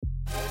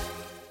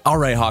All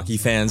right, hockey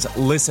fans,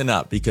 listen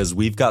up because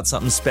we've got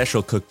something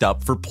special cooked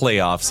up for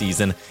playoff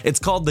season. It's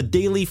called the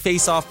Daily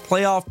Face-Off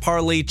Playoff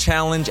Parlay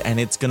Challenge, and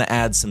it's going to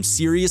add some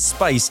serious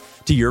spice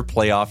to your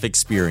playoff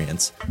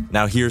experience.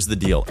 Now, here's the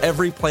deal.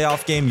 Every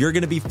playoff game, you're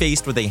going to be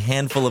faced with a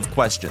handful of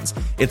questions.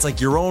 It's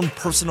like your own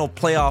personal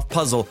playoff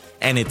puzzle,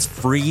 and it's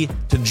free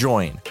to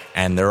join.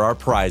 And there are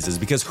prizes,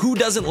 because who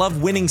doesn't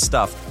love winning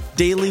stuff?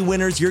 Daily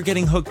winners, you're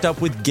getting hooked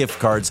up with gift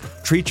cards.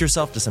 Treat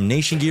yourself to some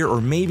Nation gear or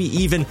maybe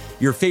even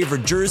your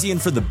favorite jersey.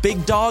 And for the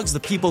big dogs, the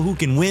people who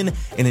can win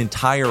an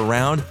entire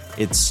round,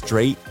 it's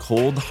straight,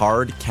 cold,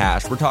 hard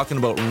cash. We're talking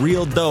about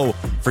real dough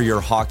for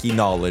your hockey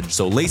knowledge.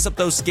 So lace up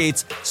those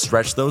skates,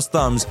 stretch those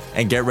thumbs,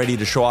 and get ready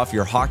to show off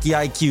your hockey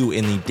IQ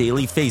in the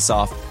Daily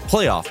Face-Off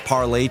Playoff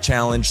Parlay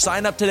Challenge.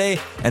 Sign up today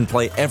and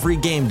play every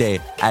game day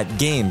at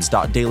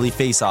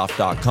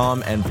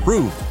games.dailyfaceoff.com and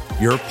prove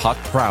your puck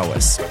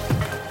prowess.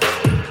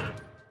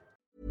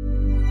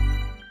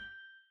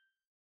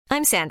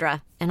 I'm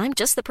Sandra, and I'm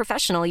just the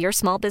professional your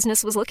small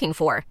business was looking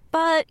for.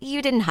 But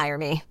you didn't hire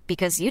me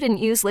because you didn't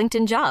use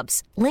LinkedIn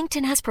Jobs.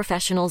 LinkedIn has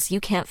professionals you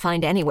can't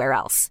find anywhere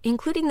else,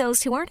 including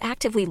those who aren't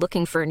actively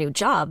looking for a new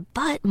job,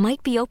 but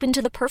might be open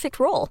to the perfect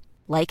role,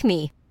 like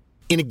me.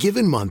 In a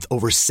given month,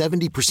 over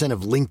 70%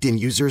 of LinkedIn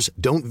users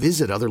don't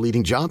visit other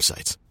leading job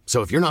sites.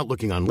 So if you're not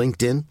looking on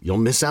LinkedIn, you'll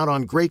miss out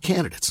on great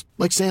candidates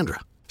like Sandra.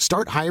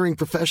 Start hiring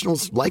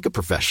professionals like a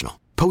professional.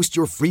 Post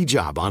your free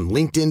job on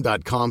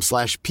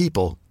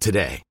linkedin.com/people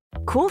today.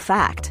 Cool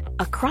fact,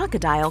 a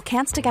crocodile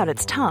can't stick out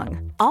its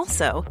tongue.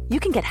 Also, you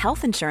can get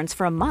health insurance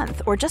for a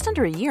month or just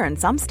under a year in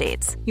some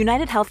states.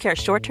 United Healthcare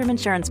short-term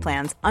insurance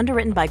plans,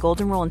 underwritten by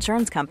Golden Rule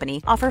Insurance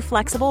Company, offer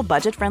flexible,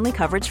 budget-friendly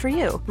coverage for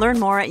you. Learn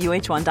more at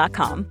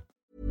uh1.com.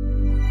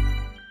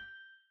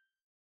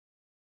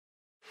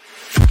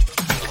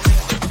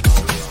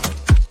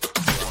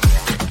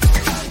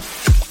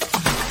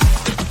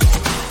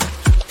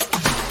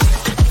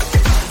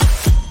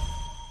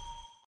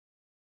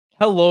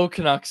 Hello,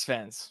 Canucks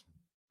fans.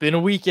 Been a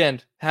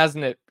weekend,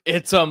 hasn't it?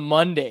 It's a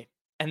Monday,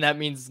 and that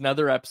means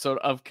another episode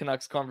of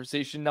Canucks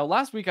Conversation. Now,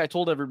 last week I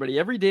told everybody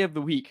every day of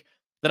the week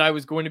that I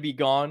was going to be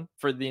gone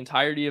for the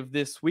entirety of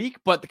this week,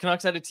 but the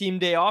Canucks had a team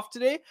day off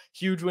today.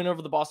 Huge win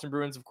over the Boston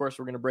Bruins. Of course,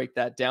 we're going to break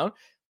that down.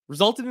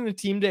 Resulted in a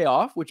team day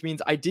off, which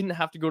means I didn't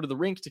have to go to the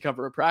rink to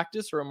cover a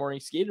practice or a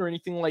morning skate or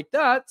anything like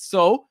that.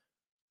 So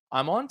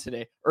I'm on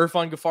today.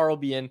 Irfan Ghaffar will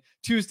be in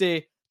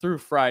Tuesday through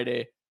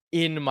Friday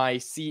in my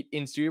seat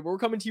in studio, but we're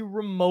coming to you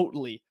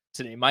remotely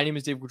today. My name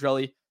is Dave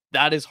Quadrelli.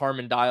 That is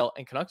Harmon Dial,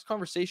 and Canucks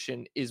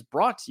Conversation is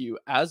brought to you,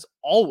 as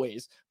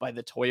always, by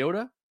the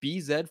Toyota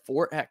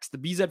BZ4X. The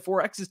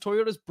BZ4X is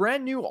Toyota's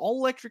brand new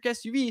all-electric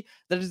SUV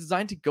that is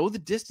designed to go the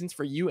distance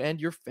for you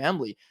and your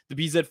family. The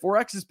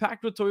BZ4X is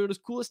packed with Toyota's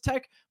coolest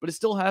tech, but it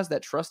still has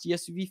that trusty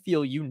SUV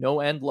feel you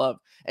know and love.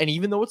 And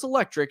even though it's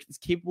electric, it's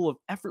capable of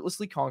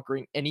effortlessly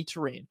conquering any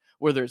terrain.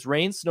 Whether it's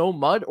rain, snow,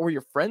 mud, or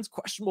your friends'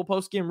 questionable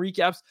post-game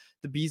recaps,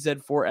 the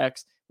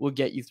BZ4X will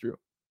get you through.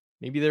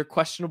 Maybe they're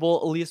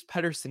questionable Elias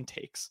Pettersson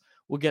takes.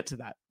 We'll get to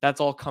that.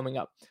 That's all coming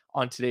up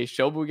on today's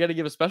show. But we got to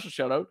give a special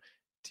shout out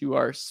to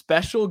our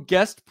special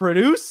guest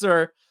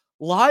producer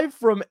live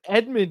from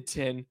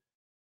Edmonton,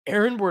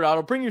 Aaron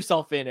Bordado. Bring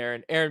yourself in,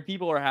 Aaron. Aaron,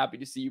 people are happy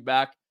to see you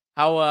back.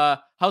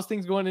 How's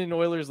things going in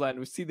Oilers land?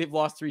 We see they've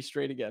lost 3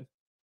 straight again.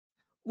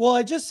 Well,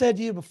 I just said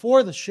to you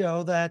before the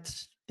show that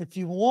if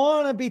you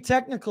want to be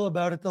technical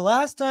about it, the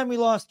last time we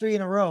lost 3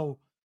 in a row,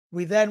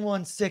 we then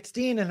won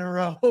 16 in a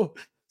row.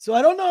 So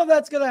I don't know if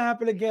that's going to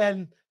happen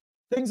again.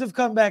 Things have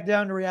come back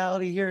down to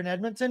reality here in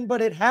Edmonton,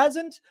 but it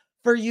hasn't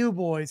for you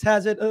boys,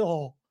 has it at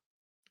all?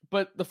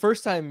 But the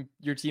first time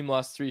your team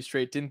lost 3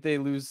 straight, didn't they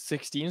lose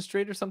 16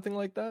 straight or something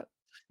like that?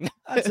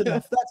 That's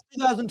enough. That's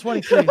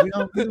 2023.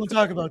 We don't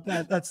talk about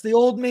that. That's the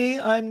old me.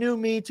 I'm new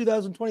me,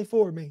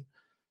 2024 me.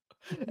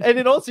 And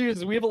in all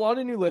seriousness, we have a lot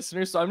of new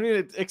listeners, so I'm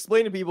going to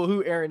explain to people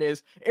who Aaron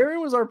is. Aaron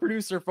was our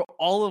producer for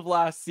all of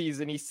last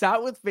season. He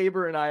sat with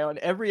Faber and I on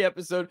every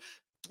episode.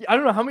 I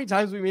don't know how many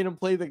times we made him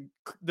play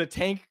the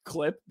tank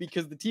clip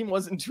because the team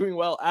wasn't doing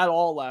well at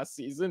all last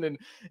season, and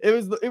it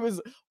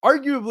was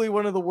arguably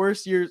one of the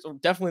worst years, or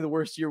definitely the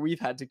worst year we've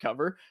had to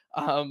cover.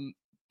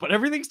 But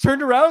everything's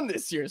turned around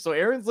this year. So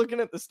Aaron's looking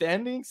at the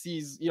standings.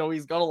 He's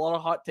got a lot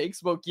of hot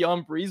takes about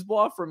Guillaume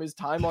Brisebois from his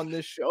time on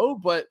this show,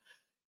 but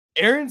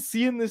Aaron's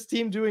seeing this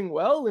team doing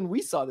well, and we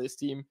saw this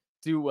team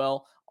do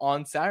well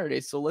on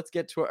Saturday. So let's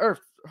get to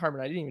Harmon,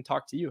 I didn't even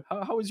talk to you.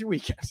 How was your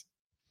weekend?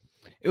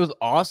 It was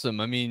awesome.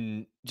 I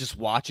mean, just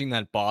watching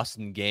that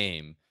Boston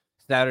game,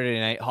 Saturday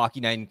night, hockey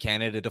night in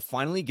Canada, to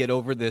finally get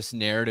over this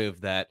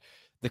narrative that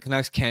the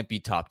Canucks can't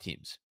beat top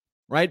teams,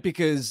 right?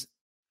 Because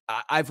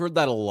I've heard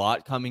that a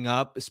lot coming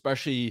up,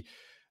 especially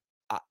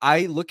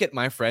I look at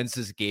my friends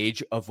as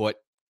gauge of what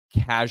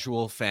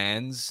casual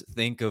fans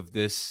think of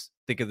this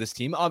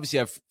team. Obviously,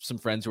 I have some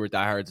friends who are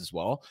diehards as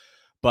well,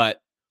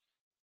 but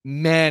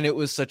man, it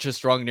was such a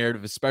strong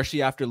narrative,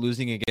 especially after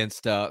losing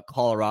against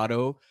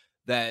Colorado,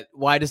 that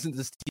why doesn't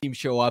this team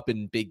show up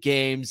in big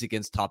games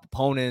against top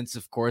opponents?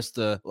 Of course,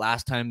 the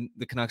last time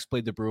the Canucks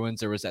played the Bruins,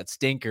 there was that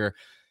stinker.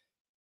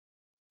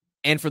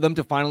 And for them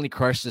to finally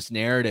crush this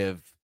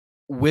narrative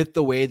with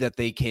the way that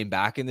they came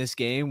back in this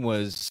game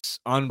was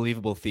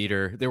unbelievable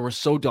theater. They were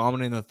so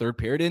dominant in the third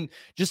period. And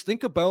just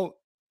think about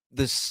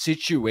the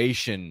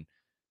situation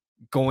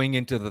going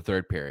into the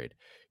third period.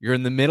 You're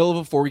in the middle of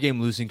a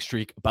 4-game losing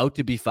streak, about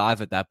to be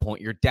 5 at that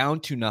point. You're down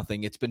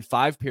 2-0. It's been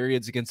 5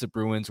 periods against the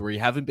Bruins where you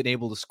haven't been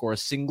able to score a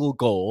single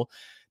goal.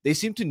 They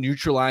seem to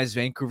neutralize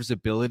Vancouver's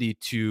ability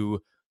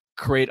to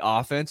create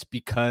offense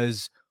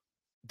because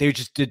they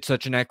just did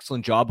such an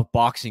excellent job of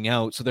boxing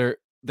out. So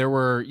there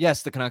were,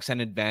 yes, the Canucks had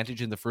an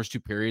advantage in the first 2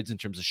 periods in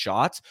terms of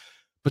shots,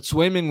 but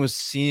Swayman was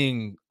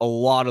seeing a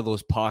lot of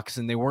those pucks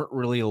and they weren't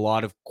really a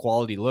lot of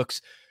quality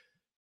looks.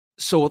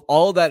 So with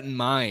all that in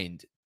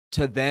mind,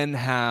 to then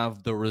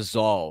have the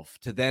resolve,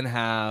 to then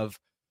have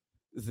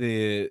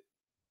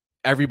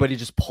everybody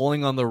just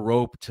pulling on the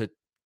rope to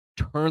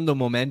turn the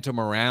momentum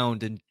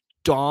around and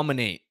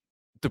dominate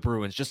the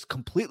Bruins, just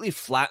completely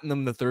flatten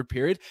them in the third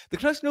period. The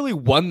Canucks nearly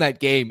won that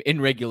game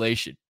in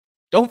regulation.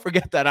 Don't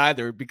forget that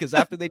either, because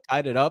after they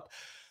tied it up,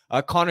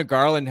 Connor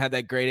Garland had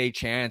that grade A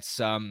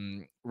chance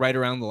right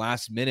around the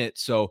last minute.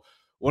 So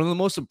one of the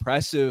most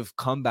impressive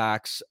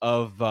comebacks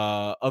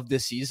of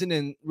this season.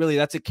 And really,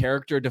 that's a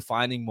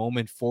character-defining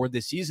moment for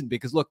this season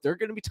because, look, there are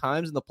going to be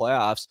times in the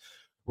playoffs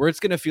where it's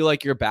going to feel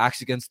like your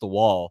back's against the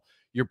wall.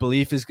 Your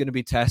belief is going to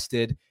be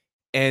tested.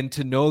 And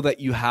to know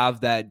that you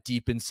have that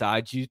deep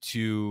inside you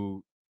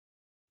to,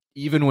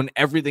 even when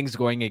everything's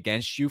going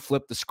against you,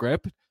 flip the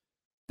script,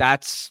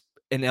 that's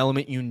an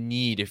element you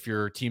need if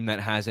you're a team that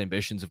has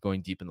ambitions of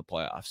going deep in the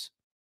playoffs.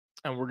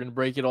 And we're going to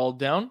break it all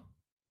down.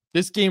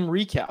 This game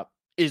recap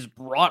is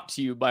brought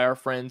to you by our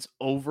friends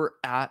over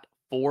at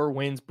 4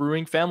 Winds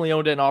Brewing, family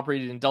owned and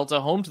operated in Delta,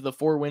 home to the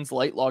 4 Winds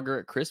Light Lager,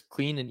 a crisp,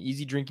 clean, and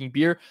easy drinking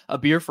beer. A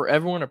beer for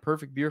everyone, a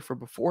perfect beer for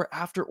before,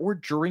 after, or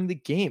during the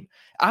game.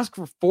 Ask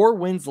for 4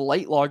 Winds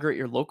Light Lager at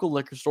your local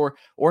liquor store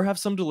or have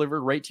some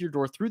delivered right to your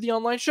door through the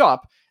online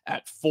shop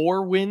at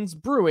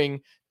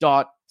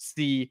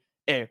 4windsbrewing.ca.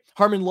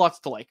 Harman, lots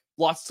to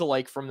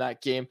like from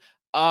that game.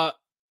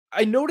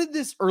 I noted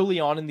this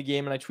early on in the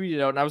game, and I tweeted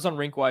out, and I was on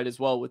Rink Wide as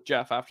well with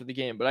Jeff after the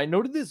game, but I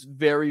noted this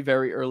very,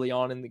 very early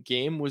on in the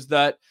game was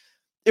that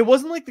it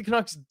wasn't like the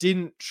Canucks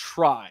didn't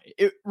try.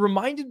 It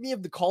reminded me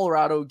of the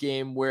Colorado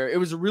game where it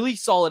was a really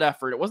solid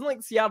effort. It wasn't like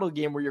the Seattle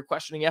game where you're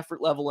questioning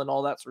effort level and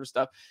all that sort of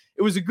stuff.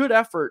 It was a good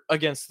effort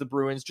against the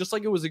Bruins, just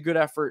like it was a good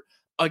effort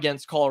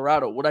against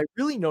Colorado. What I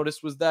really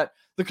noticed was that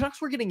the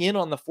Canucks were getting in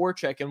on the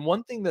forecheck, and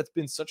one thing that's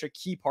been such a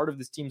key part of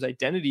this team's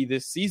identity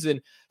this season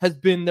has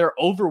been their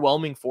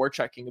overwhelming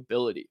forechecking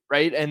ability,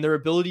 right? And their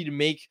ability to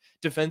make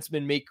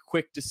defensemen make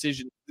quick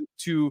decisions,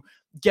 to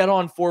get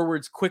on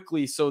forwards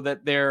quickly so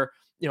that they're,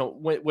 you know,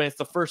 when it's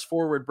the first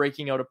forward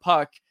breaking out a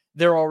puck,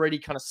 they're already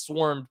kind of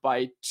swarmed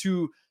by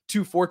two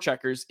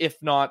forecheckers,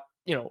 if not,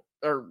 one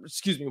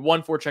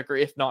forechecker,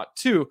 if not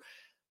two.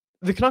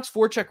 The Canucks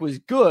forecheck was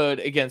good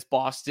against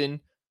Boston,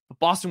 but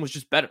Boston was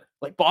just better.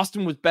 Like,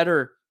 Boston was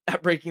better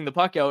at breaking the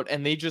puck out,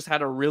 and they just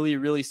had a really,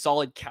 really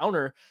solid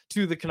counter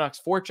to the Canucks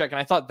forecheck. And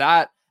I thought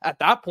that at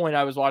that point,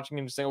 I was watching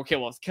him saying, okay,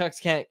 well, if the Canucks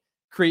can't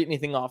create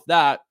anything off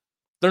that,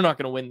 they're not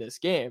going to win this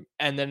game.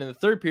 And then in the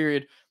third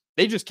period,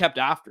 they just kept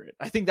after it.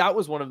 I think that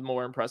was one of the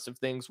more impressive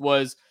things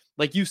was,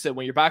 like you said,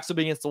 when your back's up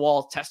against the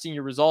wall, testing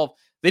your resolve,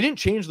 they didn't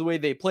change the way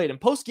they played.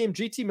 And post-game,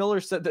 JT Miller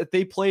said that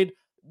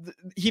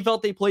he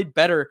felt they played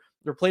better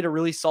or played a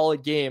really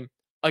solid game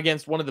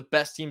against one of the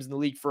best teams in the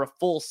league for a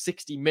full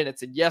 60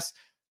 minutes. And yes,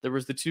 there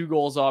was the 2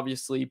 goals,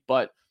 obviously,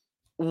 but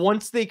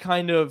once they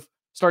kind of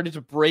started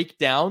to break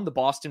down the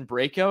Boston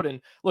breakout,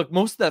 and look,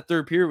 most of that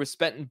third period was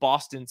spent in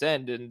Boston's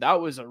end, and that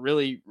was a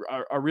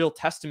real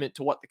testament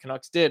to what the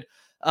Canucks did.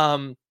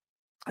 I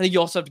think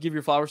you also have to give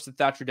your flowers to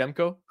Thatcher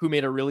Demko, who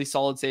made a really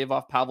solid save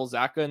off Pavel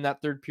Zacha in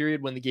that third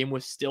period when the game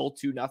was still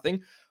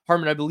 2-0.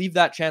 Harman, I believe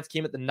that chance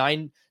came at the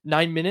nine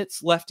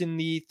minutes left in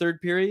the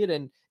third period.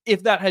 And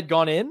if that had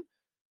gone in,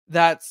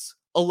 that's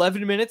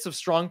 11 minutes of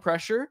strong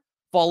pressure,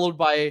 followed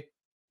by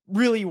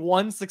really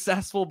one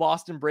successful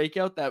Boston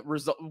breakout that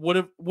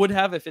would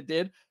have, if it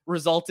did,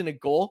 result in a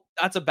goal.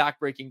 That's a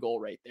backbreaking goal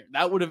right there.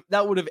 That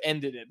would have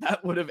ended it.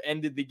 That would have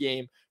ended the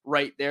game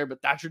right there.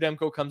 But Thatcher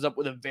Demko comes up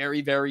with a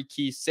very, very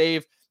key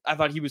save. I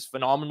thought he was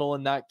phenomenal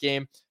in that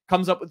game.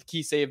 Comes up with the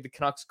key save. The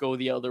Canucks go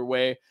the other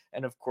way.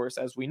 And of course,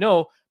 as we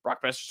know,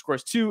 Brock Besser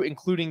scores 2,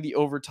 including the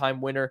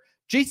overtime winner.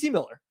 JT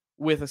Miller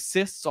with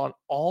assists on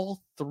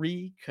all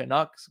 3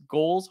 Canucks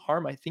goals.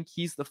 Harm, I think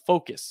he's the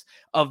focus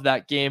of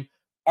that game.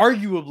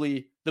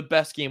 Arguably the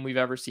best game we've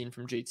ever seen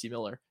from JT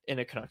Miller in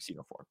a Canucks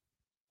uniform.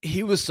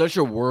 He was such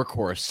a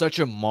workhorse, such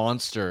a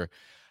monster.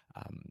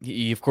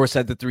 He, of course,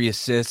 had the 3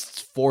 assists,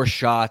 4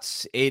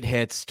 shots, 8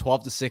 hits,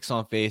 12-6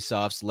 on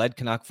faceoffs, led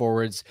Canuck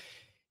forwards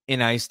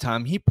in ice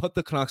time. He put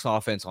the Canucks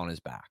offense on his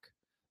back.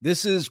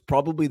 This is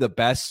probably the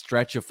best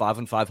stretch of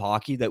 5-on-5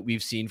 hockey that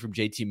we've seen from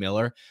JT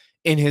Miller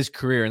in his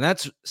career. And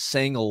that's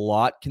saying a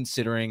lot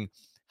considering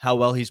how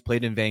well he's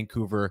played in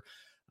Vancouver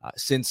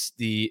since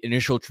the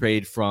initial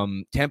trade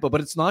from Tampa.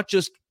 But it's not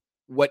just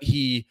what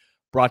he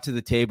brought to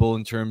the table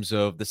in terms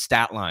of the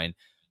stat line.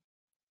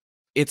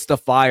 It's the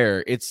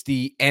fire, it's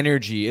the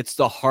energy, it's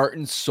the heart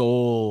and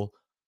soul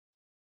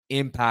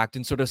impact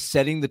and sort of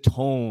setting the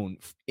tone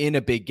in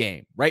a big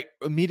game, right?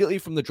 Immediately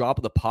from the drop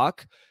of the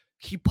puck,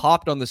 he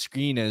popped on the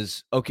screen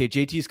as, okay,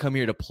 JT's come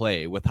here to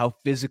play, with how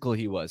physical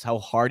he was, how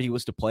hard he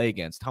was to play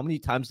against. How many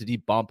times did he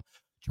bump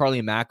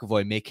Charlie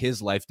McAvoy, make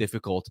his life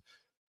difficult?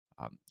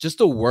 Just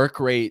the work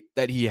rate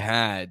that he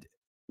had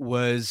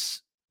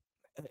was,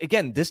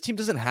 again, this team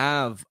doesn't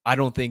have, I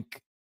don't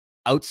think,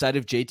 outside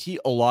of JT,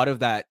 a lot of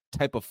that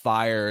type of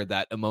fire,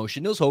 that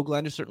emotion. Nils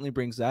Höglander certainly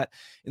brings that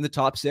in the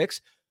top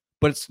six,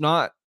 but it's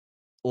not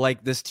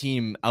like this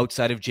team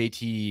outside of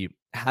JT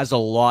has a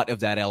lot of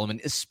that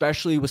element,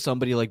 especially with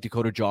somebody like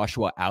Dakota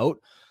Joshua out.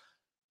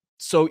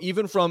 So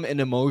even from an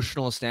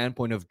emotional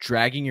standpoint of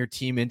dragging your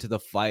team into the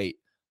fight,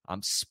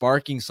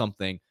 sparking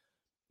something,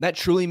 that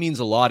truly means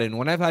a lot. And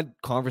when I've had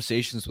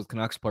conversations with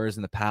Canucks players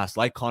in the past,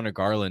 like Connor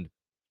Garland,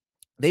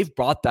 they've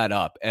brought that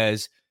up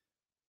as,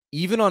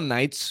 even on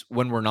nights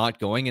when we're not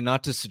going, and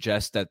not to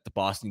suggest that the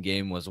Boston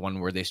game was one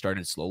where they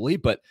started slowly,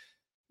 but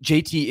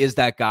JT is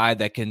that guy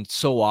that can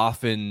so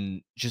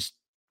often just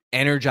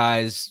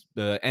energize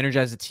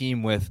the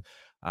team with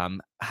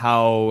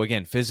how,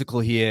 again, physical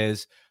he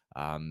is,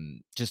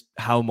 just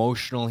how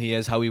emotional he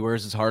is, how he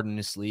wears his heart on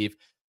his sleeve.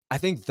 I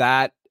think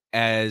that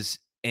as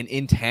an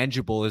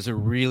intangible is a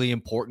really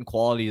important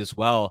quality as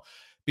well,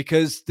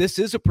 because this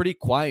is a pretty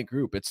quiet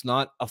group. It's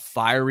not a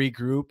fiery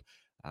group.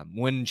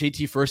 When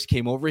JT first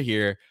came over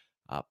here,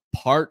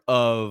 part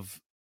of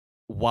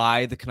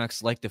why the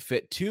Canucks like to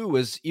fit too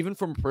was, even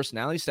from a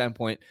personality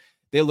standpoint,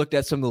 they looked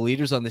at some of the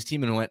leaders on this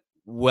team and went,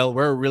 well,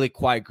 we're a really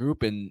quiet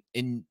group, and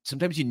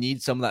sometimes you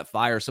need some of that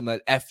fire, some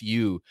of that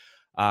FU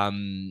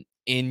in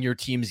your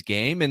team's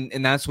game,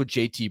 and that's what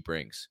JT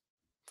brings.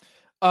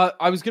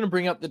 I was going to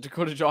bring up that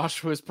Dakota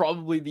Joshua is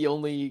probably the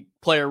only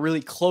player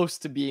really close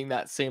to being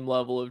that same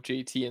level of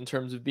JT in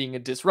terms of being a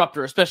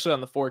disruptor, especially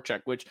on the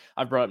forecheck, which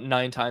I've brought up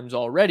 9 times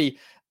already.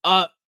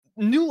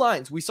 New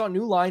lines. We saw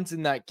new lines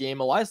in that game.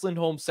 Elias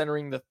Lindholm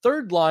centering the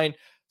third line.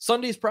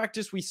 Sunday's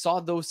practice, we saw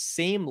those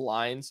same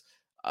lines.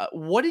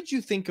 What did you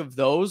think of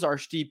those?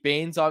 Arshdeep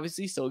Bains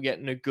obviously still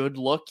getting a good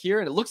look here,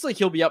 and it looks like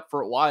he'll be up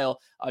for a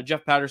while.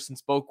 Jeff Patterson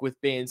spoke with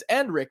Bains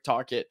and Rick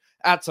Tocchet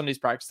at Sunday's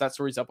practice. That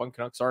story's up on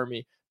Canucks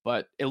Army,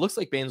 but it looks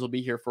like Bains will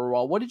be here for a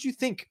while. What did you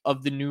think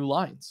of the new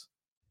lines?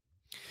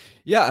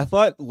 Yeah, I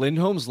thought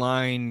Lindholm's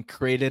line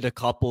created a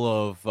couple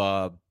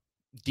of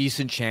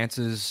decent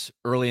chances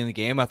early in the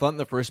game. I thought in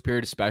the first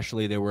period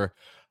especially, they were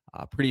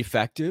pretty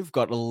effective,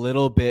 got a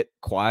little bit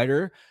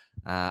quieter.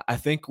 I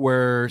think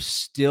we're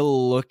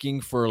still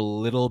looking for a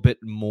little bit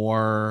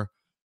more,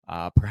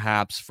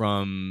 perhaps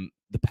from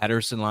the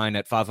Pettersson line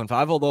at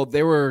 5-on-5, although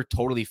they were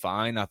totally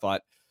fine. I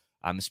thought,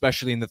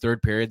 especially in the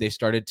third period, they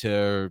started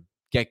to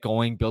get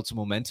going, build some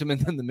momentum.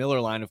 And then the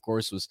Miller line, of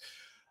course, was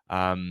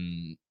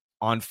on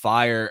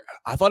fire.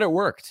 I thought it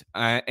worked.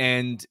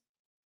 And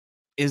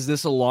is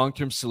this a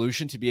long-term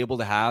solution to be able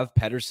to have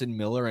Pettersson,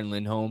 Miller, and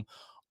Lindholm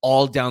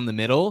all down the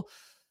middle?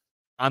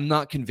 I'm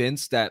not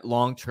convinced that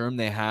long-term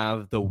they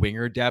have the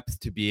winger depth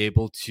to be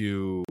able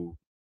to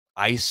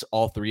ice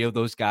all three of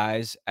those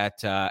guys at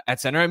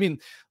center. I mean,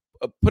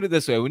 put it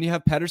this way. When you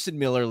have Pettersson,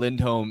 Miller,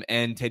 Lindholm,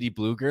 and Teddy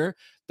Bluger,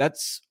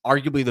 that's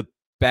arguably the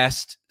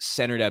best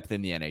center depth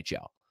in the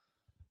NHL.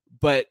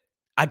 But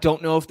I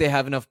don't know if they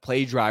have enough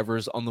play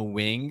drivers on the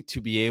wing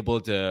to be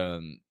able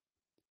to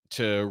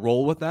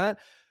roll with that.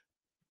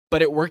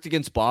 But it worked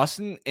against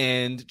Boston.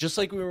 And just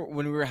like when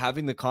we were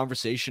having the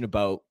conversation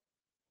about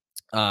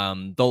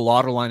the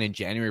Lotto line in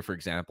January, for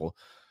example,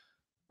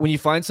 when you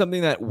find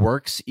something that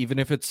works, even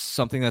if it's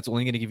something that's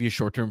only going to give you a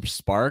short-term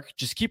spark,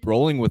 just keep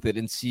rolling with it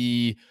and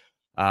see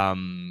how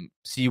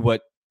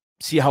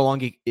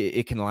long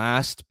it can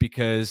last,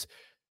 because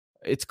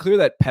it's clear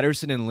that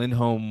Pettersson and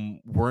Lindholm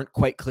weren't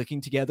quite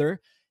clicking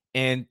together.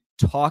 And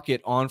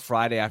Tocchet on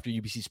Friday after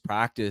UBC's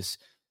practice,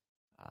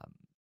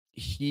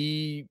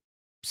 he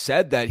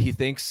said that he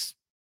thinks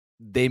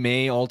they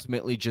may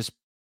ultimately just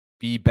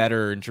be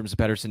better in terms of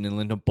Pettersson and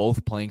Lindholm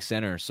both playing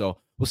center. So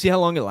we'll see how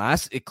long it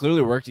lasts. It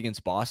clearly worked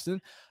against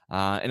Boston,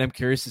 and I'm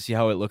curious to see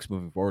how it looks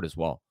moving forward as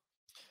well.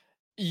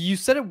 You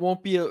said it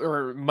won't be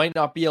or might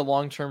not be a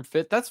long-term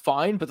fit. That's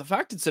fine, but the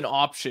fact it's an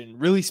option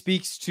really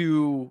speaks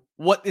to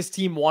what this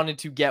team wanted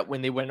to get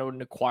when they went out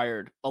and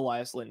acquired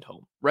Elias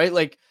Lindholm, right?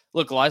 Like,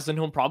 look, Elias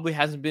Lindholm probably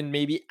hasn't been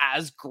maybe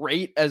as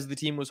great as the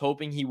team was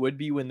hoping he would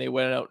be when they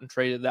went out and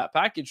traded that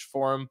package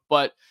for him,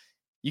 but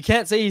you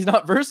can't say he's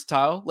not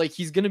versatile. Like,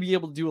 he's going to be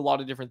able to do a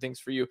lot of different things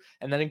for you,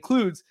 and that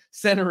includes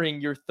centering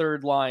your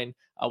third line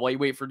while you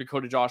wait for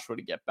Dakota Joshua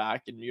to get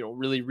back and,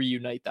 really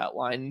reunite that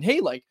line. And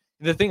hey, like,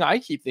 the thing I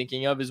keep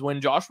thinking of is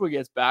when Joshua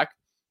gets back,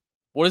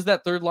 what does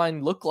that third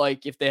line look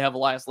like if they have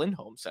Elias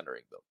Lindholm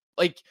centering them?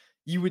 Like,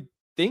 you would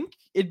think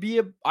it'd be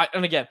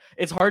and again,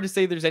 it's hard to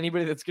say there's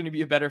anybody that's going to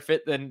be a better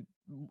fit than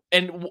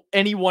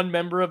any one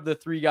member of the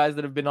three guys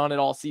that have been on it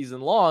all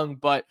season long,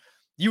 but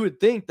you would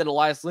think that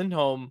Elias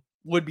Lindholm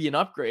would be an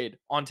upgrade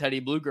on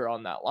Teddy Bluger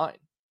on that line.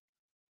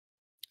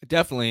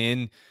 Definitely.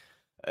 And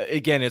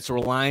again, it's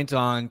reliant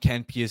on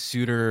Ken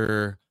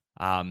Piasuter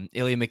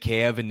Ilya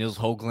Mikheyev and Nils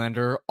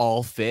Höglander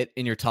all fit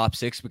in your top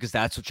 6 because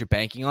that's what you're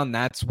banking on.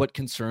 That's what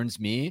concerns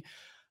me.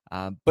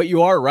 But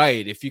you are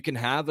right. If you can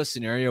have a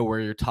scenario where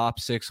your top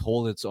 6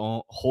 holds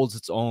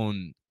its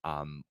own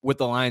with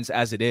the lines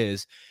as it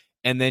is,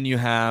 and then you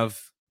have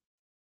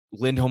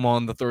Lindholm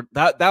on the third,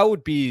 that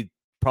would be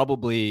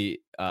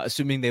probably,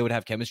 assuming they would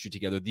have chemistry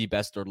together, the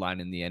best third line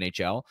in the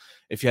NHL.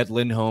 If you had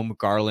Lindholm,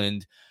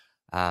 Garland,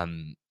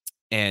 and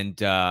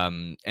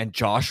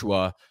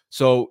Joshua.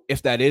 So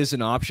if that is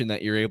an option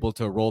that you're able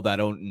to roll that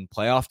out in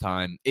playoff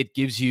time, it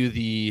gives you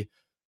the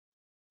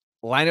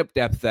lineup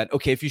depth that,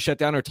 okay, if you shut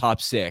down our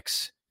top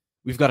 6,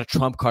 we've got a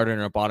trump card in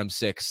our bottom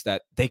 6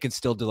 that they can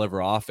still deliver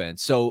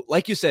offense. So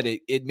like you said,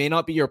 it may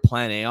not be your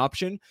plan A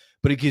option,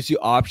 but it gives you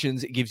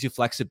options. It gives you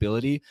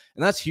flexibility.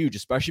 And that's huge,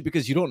 especially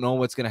because you don't know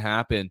what's going to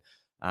happen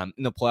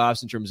in the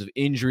playoffs in terms of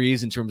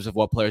injuries, in terms of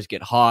what players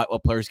get hot,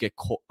 what players get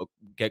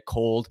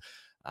cold.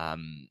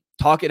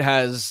 Tocchet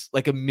has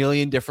like a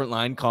million different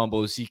line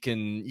combos he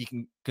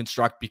can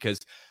construct because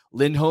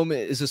Lindholm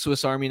is a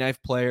Swiss Army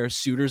knife player.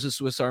 Suter's a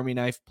Swiss Army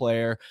knife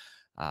player.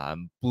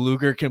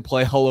 Bluger can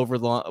play all over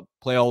the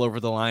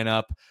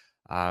lineup.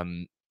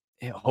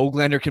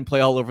 Höglander can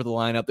play all over the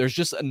lineup. There's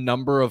just a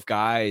number of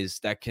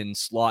guys that can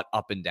slot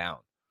up and down.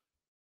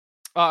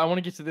 I want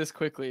to get to this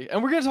quickly,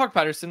 and we're going to talk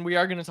Pettersson. We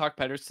are going to talk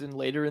Pettersson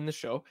later in the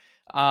show.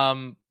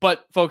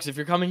 But folks, if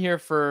you're coming here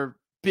for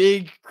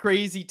big,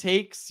 crazy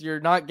takes, you're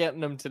not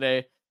getting them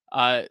today.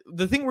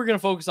 The thing we're going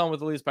to focus on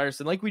with Elias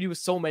Pettersson, like we do with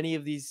so many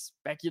of these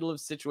speculative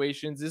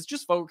situations, is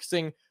just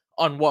focusing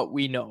on what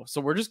we know.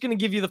 So we're just going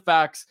to give you the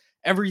facts,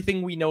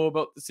 everything we know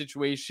about the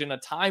situation, a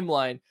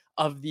timeline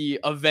of the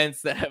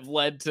events that have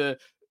led to,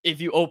 if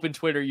you open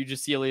Twitter, you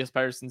just see Elias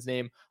Pettersson's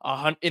name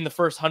in the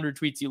first 100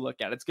 tweets you look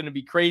at. It's going to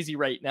be crazy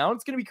right now.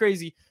 It's going to be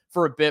crazy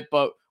for a bit,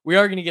 but we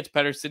are going to get to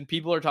Pettersson.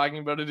 People are talking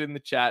about it in the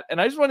chat, and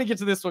I just want to get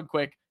to this one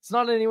quick. It's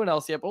not anyone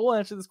else yet, but we'll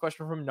answer this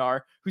question from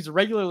Nar, who's a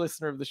regular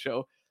listener of the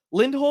show.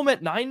 Lindholm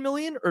at 9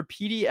 million or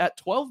PD at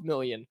 12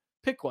 million?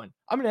 Pick one.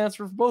 I'm going to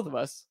answer for both of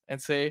us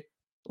and say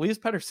Elias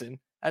Pettersson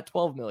at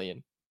 12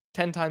 million,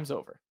 10 times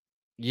over.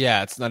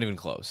 Yeah, it's not even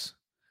close.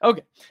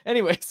 Okay.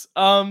 Anyways,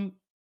 and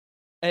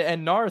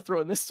Nar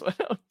throwing this one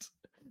out.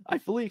 I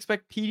fully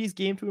expect PD's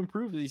game to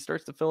improve as he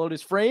starts to fill out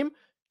his frame.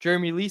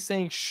 Jeremy Lee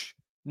saying, shh,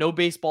 no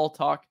baseball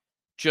talk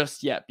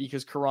just yet,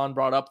 because Karan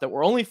brought up that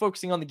we're only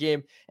focusing on the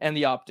game and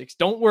the optics.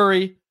 Don't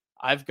worry,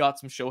 I've got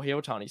some Shohei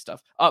Ohtani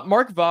stuff.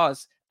 Mark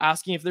Vaz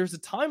asking if there's a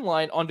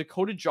timeline on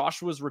Dakota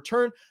Joshua's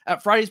return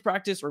at Friday's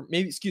practice, or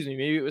maybe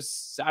it was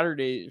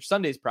Saturday or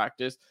Sunday's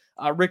practice.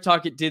 Rick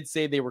Tocchet did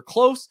say they were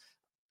close.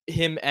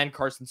 Him and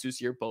Carson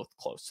Soucy are both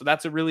close. So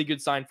that's a really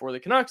good sign for the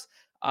Canucks.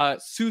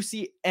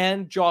 Soucy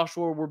and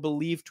Joshua were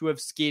believed to have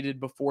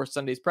skated before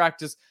Sunday's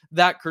practice.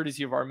 That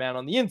courtesy of our man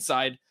on the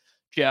inside,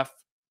 Jeff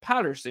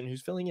Patterson,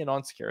 who's filling in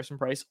on Harrison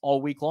Price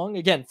all week long.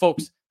 Again,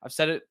 folks, I've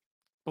said it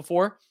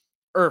before,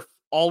 Earth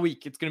all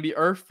week. It's going to be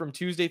Earth from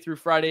Tuesday through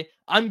Friday.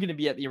 I'm going to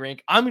be at the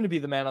rink. I'm going to be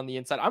the man on the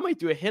inside. I might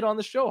do a hit on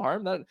the show,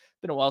 Harm. That's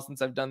been a while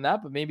since I've done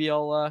that, but maybe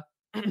I'll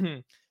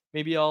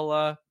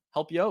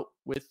help you out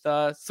with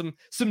some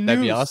news.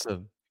 That'd be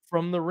awesome.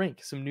 From the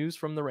rink. Some news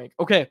from the rink.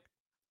 Okay.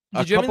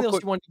 Did you have anything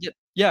else you wanted to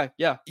get?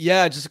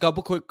 Yeah. Just a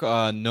couple quick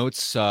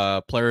notes.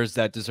 Players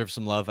that deserve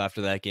some love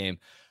after that game.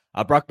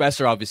 Brock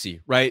Besser,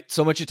 obviously, right?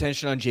 So much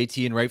attention on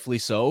JT, and rightfully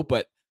so.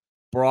 But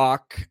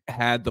Brock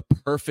had the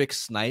perfect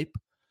snipe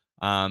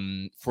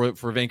for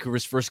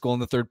Vancouver's first goal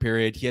in the third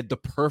period. He had the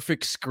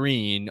perfect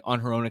screen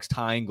on Hronek's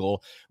tying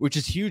goal, which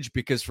is huge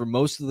because for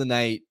most of the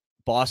night,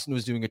 Boston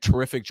was doing a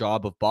terrific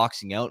job of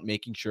boxing out,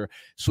 making sure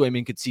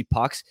Swayman could see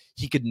pucks.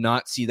 He could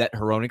not see that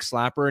Hronek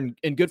slapper,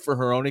 and good for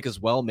Hronek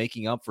as well,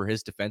 making up for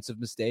his defensive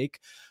mistake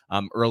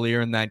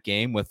earlier in that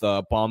game with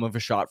a bomb of a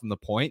shot from the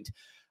point.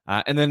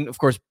 And then, of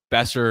course,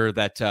 Besser,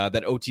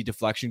 that OT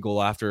deflection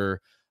goal after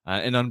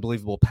an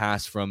unbelievable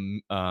pass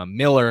from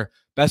Miller.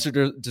 Besser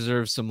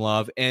deserves some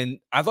love. And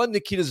I thought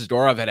Nikita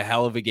Zadorov had a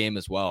hell of a game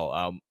as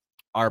well.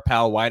 Our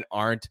pal White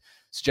Arndt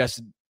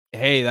suggested,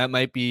 hey, that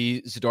might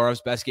be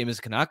Zadorov's best game as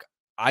a Canuck.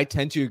 I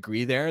tend to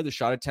agree there. The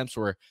shot attempts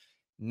were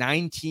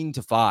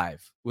 19-5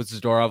 with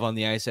Zadorov on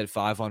the ice at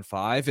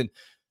 5-on-5. And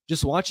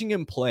just watching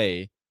him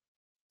play,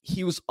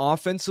 he was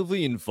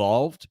offensively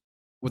involved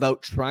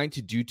without trying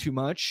to do too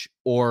much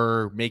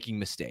or making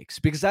mistakes.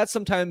 Because that's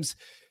sometimes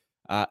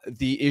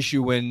the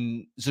issue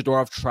when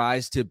Zadorov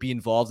tries to be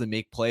involved and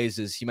make plays,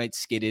 is he might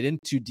skate it in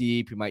too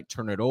deep. He might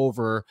turn it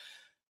over.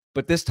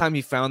 But this time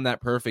he found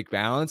that perfect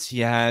balance. He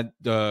had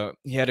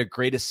a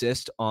great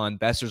assist on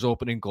Besser's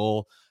opening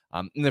goal.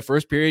 In the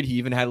first period, he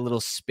even had a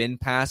little spin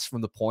pass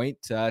from the point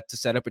to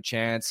set up a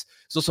chance.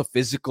 He's also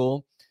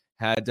physical,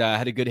 had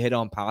a good hit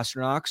on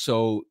Pastrnak.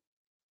 So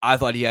I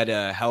thought he had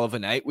a hell of a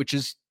night, which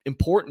is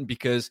important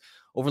because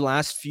over the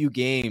last few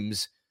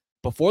games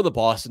before the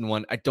Boston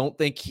one, I don't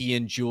think he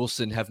and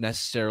Juleson have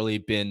necessarily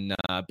been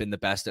the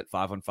best at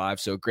 5-on-5.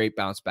 So a great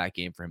bounce back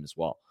game for him as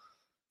well.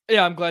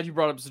 Yeah, I'm glad you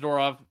brought up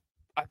Zadorov.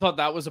 I thought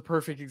that was a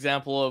perfect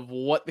example of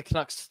what the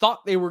Canucks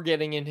thought they were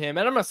getting in him.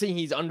 And I'm not saying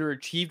he's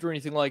underachieved or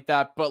anything like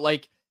that, but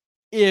like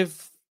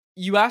if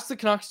you asked the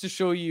Canucks to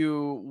show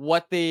you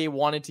what they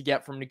wanted to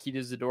get from Nikita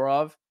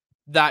Zadorov,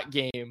 that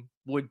game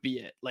would be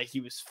it. Like, he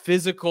was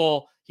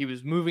physical, he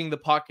was moving the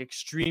puck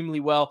extremely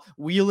well,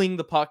 wheeling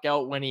the puck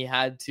out when he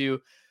had to.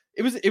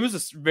 It was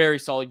a very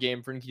solid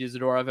game for Nikita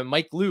Zadorov. And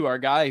Mike Liu, our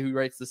guy who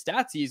writes the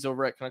statsies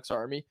over at Canucks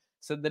Army,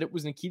 said that it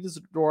was Nikita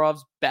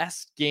Zadorov's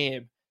best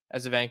game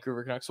as a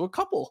Vancouver Canucks. So a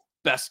couple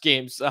best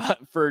games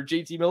for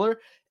JT Miller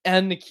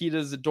and Nikita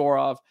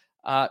Zadorov.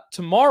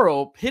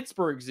 Tomorrow,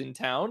 Pittsburgh's in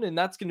town, and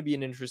that's going to be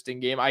an interesting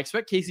game. I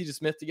expect Casey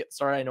DeSmith to get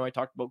started. I know I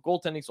talked about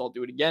goaltending, so I'll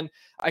do it again.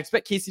 I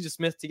expect Casey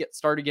DeSmith to get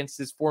started against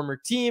his former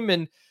team.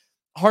 And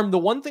Harm, the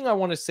one thing I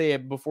want to say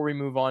before we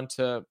move on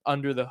to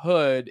Under the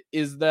Hood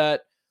is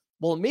that,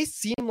 well, it may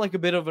seem like a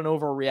bit of an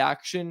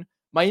overreaction.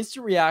 My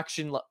instant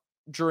reaction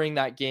during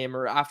that game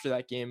or after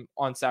that game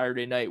on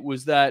Saturday night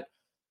was that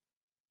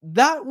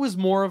was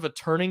more of a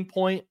turning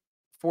point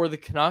for the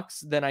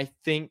Canucks than I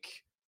think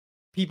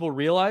people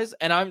realize.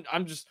 And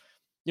I'm just,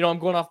 I'm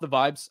going off the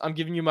vibes. I'm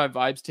giving you my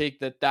vibes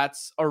take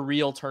that's a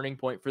real turning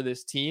point for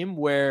this team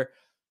where,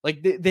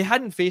 like, they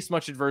hadn't faced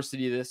much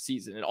adversity this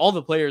season, and all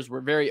the players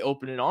were very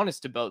open and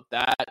honest about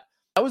that.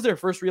 That was their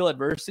first real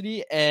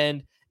adversity,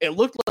 and it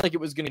looked like it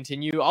was going to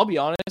continue. I'll be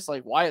honest,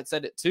 like Wyatt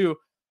said it too.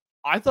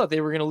 I thought they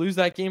were going to lose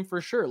that game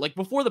for sure. Like,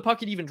 before the puck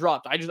had even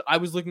dropped, I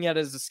was looking at it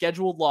as a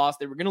scheduled loss.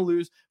 They were going to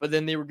lose, but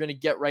then they were going to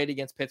get right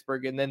against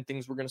Pittsburgh, and then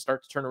things were going to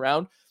start to turn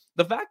around.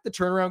 The fact the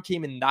turnaround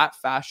came in that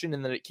fashion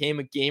and that it came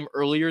a game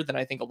earlier than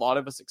I think a lot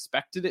of us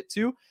expected it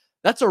to,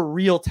 that's a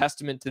real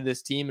testament to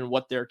this team and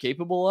what they're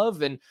capable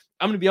of. And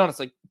I'm going to be honest,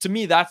 like, to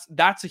me, that's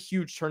a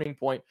huge turning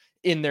point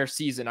in their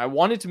season. I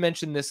wanted to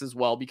mention this as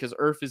well because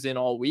Irf is in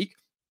all week,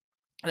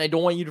 and I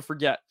don't want you to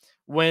forget,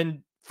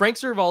 when Frank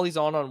Seravalli's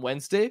on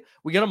Wednesday,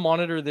 we got to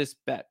monitor this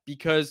bet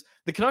because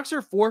the Canucks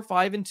are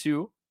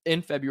 4-5-2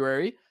 in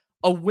February.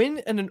 A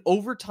win and an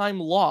overtime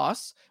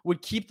loss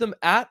would keep them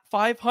at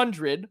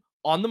 500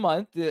 on the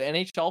month, the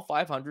NHL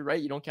 500,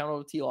 right? You don't count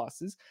OT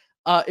losses.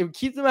 It would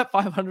keep them at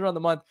 500 on the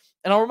month.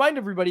 And I'll remind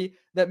everybody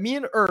that me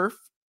and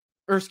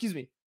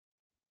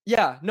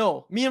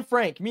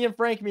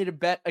Frank made a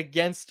bet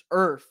against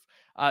Irf.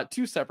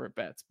 Two separate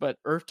bets, but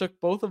Irf took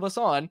both of us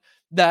on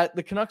that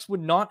the Canucks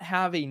would not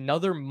have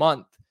another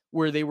month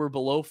where they were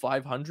below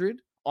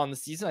 500 on the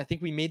season. I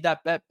think we made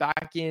that bet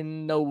back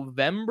in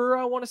November,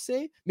 I want to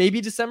say, maybe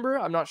December.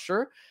 I'm not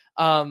sure.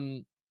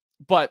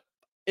 But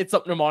it's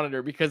something to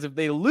monitor because if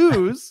they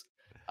lose,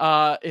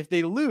 I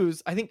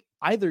think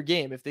either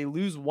game, if they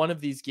lose one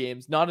of these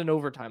games, not an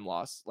overtime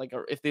loss, like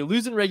if they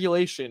lose in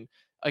regulation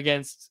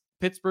against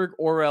Pittsburgh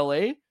or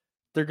LA,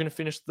 they're going to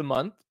finish the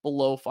month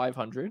below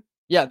 500.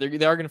 Yeah, they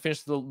are going to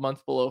finish the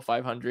month below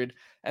 500.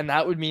 And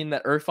that would mean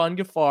that Irfan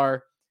Gaffar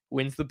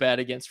wins the bet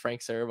against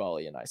Frank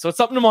Seravalli and I. So it's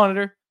something to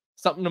monitor.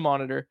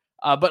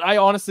 But I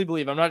honestly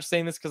believe, I'm not just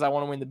saying this because I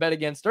want to win the bet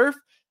against Irf,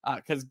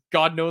 because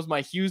God knows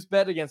my Hughes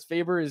bet against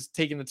Faber is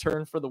taking a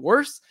turn for the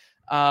worse.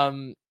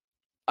 I'm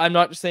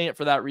not just saying it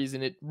for that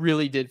reason. It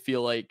really did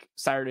feel like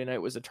Saturday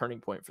night was a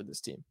turning point for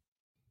this team.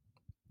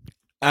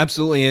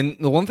 Absolutely. And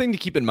the one thing to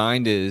keep in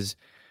mind is,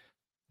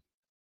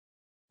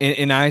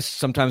 and I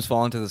sometimes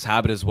fall into this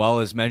habit as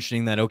well, as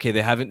mentioning that, okay,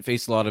 they haven't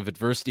faced a lot of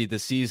adversity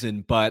this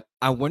season, but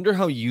I wonder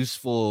how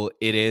useful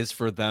it is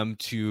for them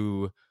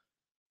to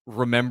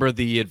remember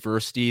the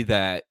adversity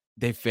that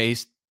they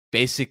faced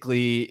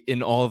basically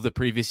in all of the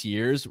previous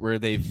years where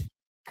they've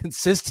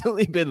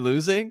consistently been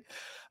losing.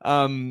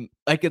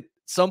 Like, at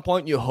some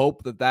point you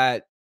hope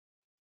that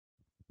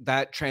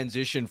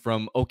transition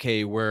from,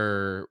 okay,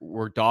 we're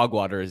dog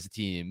water as a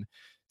team,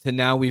 to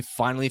now we've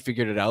finally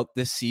figured it out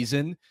this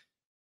season.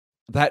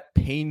 That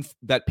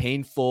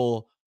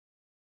painful,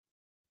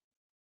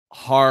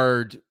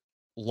 hard,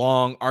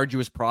 long,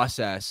 arduous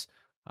process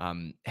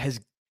has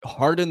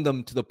hardened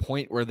them to the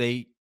point where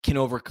they can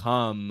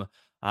overcome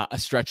a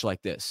stretch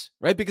like this,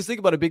 right? Because think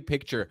about a big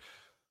picture.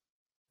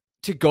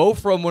 To go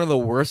from one of the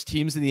worst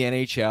teams in the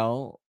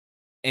NHL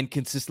and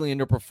consistently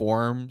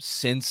underperform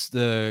since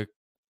the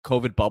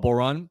COVID bubble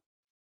run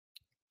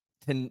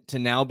to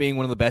now being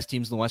one of the best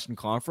teams in the Western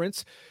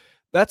Conference,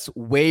 that's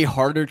way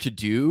harder to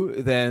do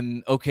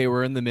than, okay,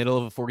 we're in the middle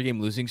of a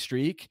 40-game losing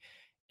streak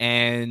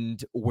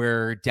and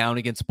we're down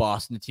against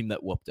Boston, a team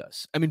that whooped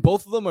us. I mean,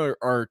 both of them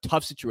are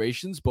tough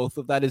situations. Both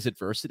of that is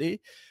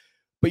adversity.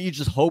 But you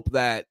just hope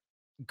that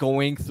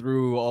going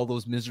through all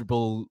those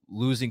miserable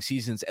losing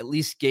seasons at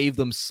least gave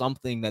them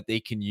something that they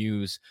can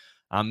use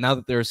now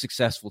that they're a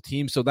successful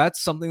team. So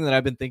that's something that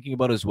I've been thinking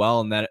about as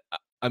well, and that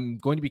I'm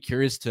going to be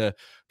curious to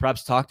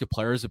perhaps talk to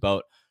players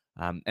about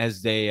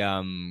as they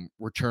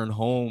return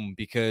home,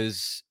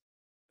 because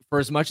for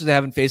as much as they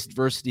haven't faced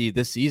adversity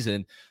this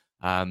season,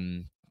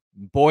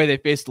 boy, they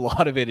faced a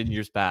lot of it in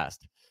years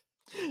past.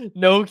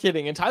 No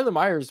kidding. And Tyler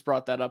Myers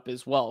brought that up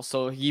as well.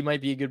 So he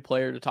might be a good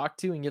player to talk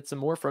to and get some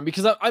more from,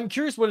 because I'm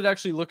curious what it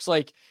actually looks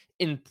like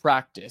in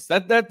practice.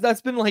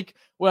 That's been like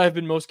what I've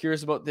been most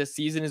curious about this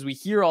season, is we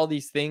hear all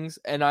these things,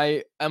 and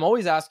I'm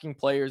always asking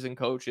players and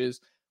coaches,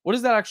 what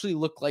does that actually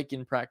look like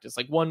in practice?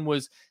 Like one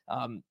was,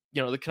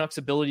 the Canucks'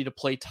 ability to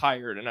play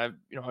tired. And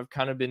I've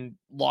kind of been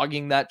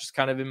logging that just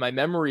kind of in my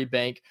memory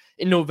bank.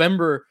 In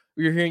November,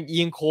 we were hearing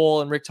Ian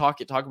Cole and Rick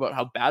Tocchet talk about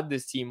how bad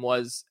this team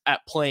was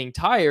at playing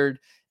tired.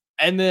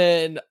 And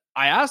then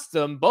I asked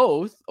them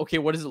both, okay,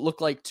 what does it look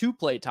like to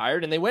play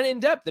tired? And they went in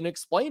depth and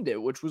explained it,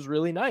 which was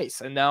really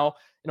nice. And now,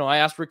 I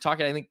asked Rick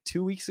Tocchet, I think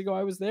 2 weeks ago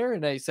I was there,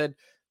 and I said,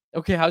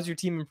 okay, how's your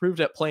team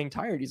improved at playing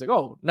tired? He's like,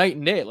 oh, night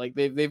and day. Like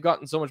they've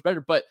gotten so much better.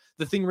 But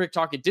the thing Rick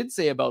Tocchet did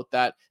say about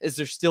that is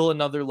there's still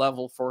another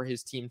level for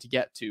his team to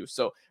get to.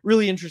 So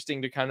really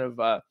interesting to kind of,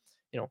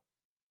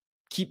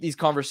 keep these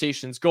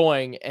conversations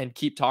going and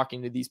keep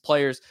talking to these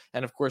players.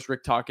 And of course,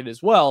 Rick Tocchet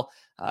as well,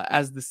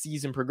 as the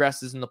season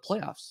progresses in the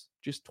playoffs,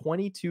 just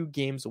 22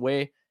 games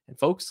away. And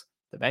folks,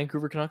 the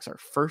Vancouver Canucks are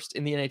first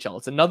in the NHL.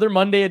 It's another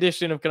Monday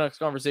edition of Canucks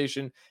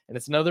Conversation, and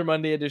it's another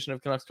Monday edition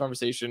of Canucks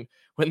Conversation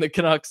when the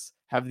Canucks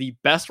have the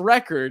best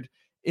record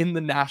in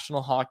the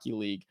National Hockey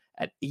League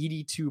at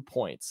 82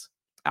 points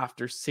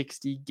after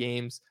 60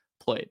 games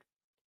played.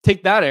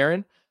 Take that,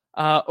 Aaron.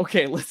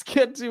 Okay, let's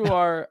get to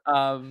our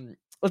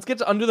let's get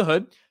to Under the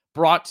Hood,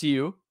 brought to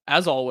you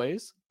as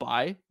always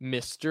by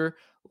Mr.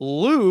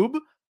 Lube.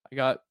 I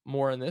got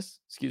more on this.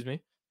 Excuse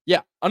me.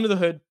 Yeah, Under the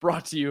Hood,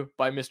 brought to you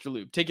by Mr.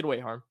 Lube. Take it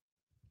away, Harm.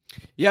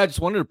 Yeah, I just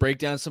wanted to break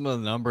down some of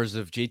the numbers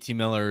of JT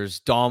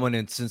Miller's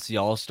dominance since the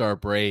All-Star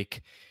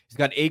break. He's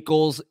got 8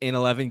 goals in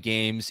 11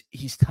 games.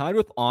 He's tied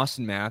with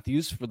Austin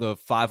Matthews for the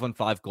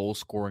 5-on-5 goal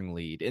scoring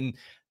lead. And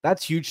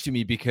that's huge to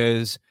me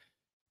because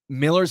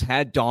Miller's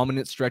had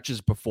dominant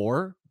stretches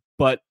before,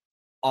 but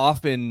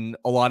often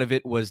a lot of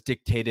it was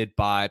dictated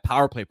by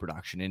power play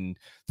production. And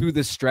through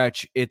this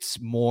stretch, it's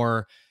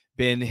more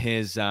been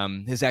his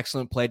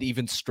excellent play to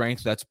even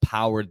strength that's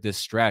powered this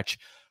stretch.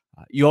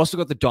 You also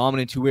got the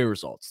dominant two-way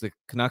results. The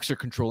Canucks are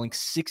controlling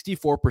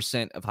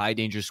 64% of high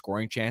danger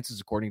scoring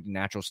chances, according to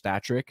Natural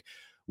Stat Trick,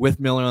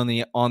 with Miller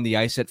on the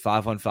ice at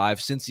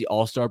 5-on-5 since the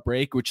All-Star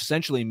break, which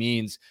essentially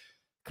means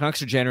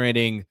Canucks are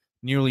generating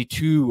nearly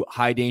 2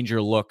 high danger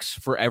looks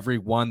for every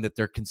one that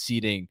they're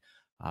conceding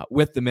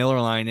with the Miller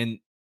line. And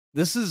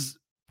this is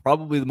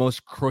probably the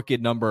most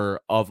crooked number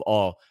of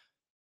all.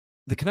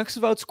 The Canucks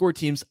have outscored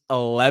teams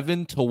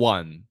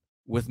 11-1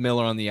 with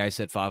Miller on the ice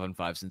at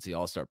 5-on-5 since the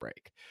All-Star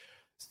break.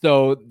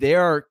 So they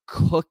are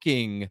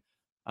cooking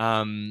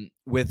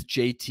with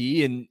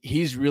JT, and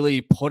he's really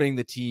putting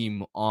the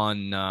team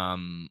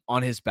on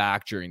his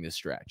back during this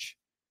stretch.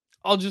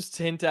 I'll just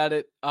hint at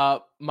it.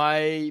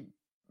 My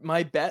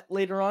bet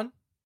later on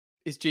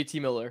is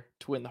JT Miller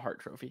to win the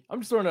Hart Trophy. I'm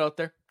just throwing it out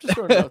there. Just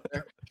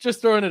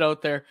throwing it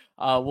out there.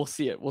 We'll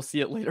see it. We'll see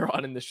it later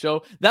on in the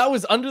show. That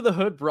was Under the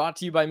Hood, brought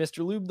to you by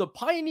Mr. Lube, the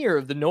pioneer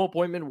of the no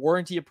appointment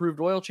warranty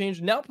approved oil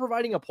change, now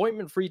providing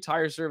appointment-free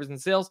tire service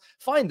and sales.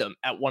 Find them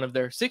at one of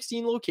their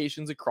 16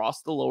 locations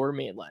across the Lower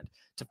Mainland.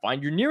 To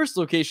find your nearest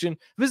location,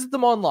 visit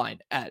them online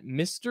at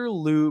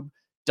mrlube.com.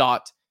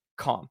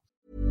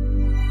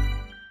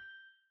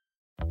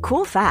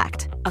 Cool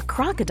fact, a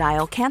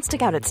crocodile can't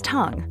stick out its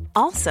tongue.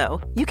 Also,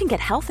 you can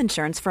get health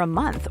insurance for a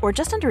month or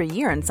just under a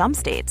year in some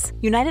states.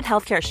 United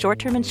Healthcare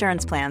short-term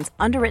insurance plans,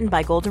 underwritten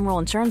by Golden Rule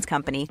Insurance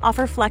Company,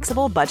 offer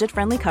flexible,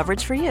 budget-friendly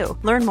coverage for you.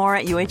 Learn more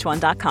at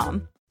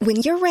uh1.com. When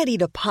you're ready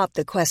to pop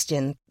the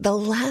question, the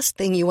last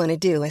thing you want to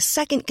do is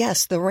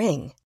second-guess the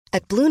ring.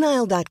 At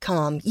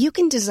BlueNile.com, you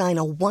can design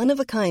a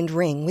one-of-a-kind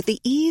ring with the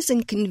ease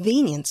and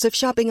convenience of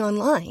shopping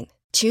online.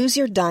 Choose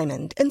your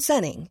diamond and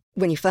setting.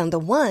 When you find the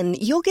one,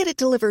 you'll get it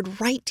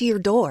delivered right to your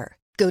door.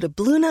 Go to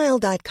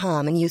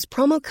BlueNile.com and use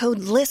promo code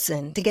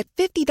LISTEN to get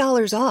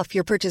 $50 off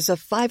your purchase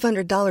of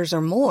 $500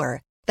 or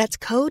more. That's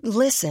code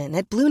LISTEN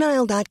at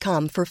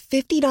BlueNile.com for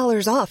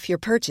 $50 off your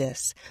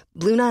purchase.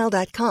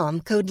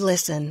 BlueNile.com, code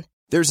LISTEN.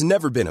 There's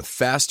never been a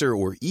faster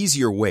or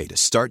easier way to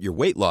start your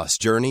weight loss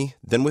journey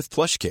than with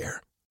PlushCare.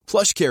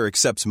 PlushCare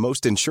accepts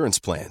most insurance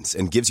plans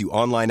and gives you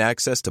online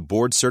access to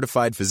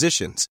board-certified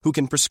physicians who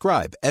can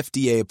prescribe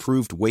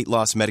FDA-approved weight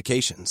loss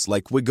medications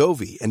like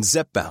Wegovy and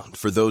Zepbound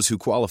for those who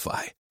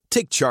qualify.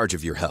 Take charge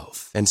of your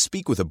health and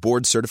speak with a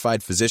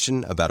board-certified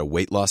physician about a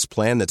weight loss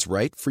plan that's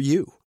right for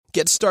you.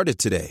 Get started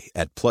today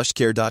at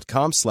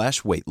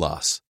plushcare.com/weight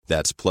loss.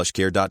 That's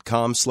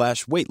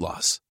plushcare.com/weight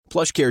loss.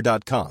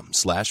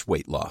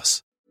 plushcare.com/weight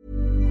loss.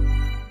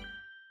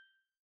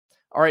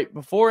 All right,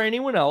 before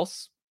anyone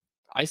else,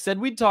 I said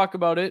we'd talk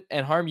about it,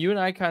 and Harm, you and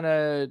I kind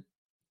of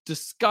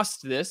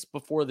discussed this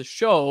before the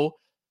show,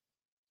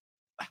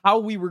 how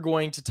we were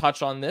going to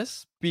touch on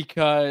this,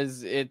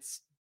 because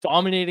it's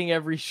dominating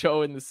every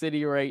show in the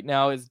city right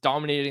now. It's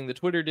dominating the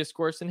Twitter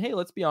discourse, and hey,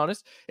 let's be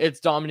honest, it's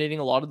dominating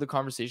a lot of the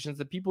conversations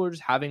that people are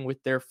just having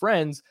with their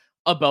friends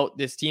about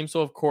this team.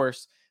 So of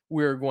course,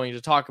 we're going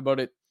to talk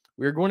about it.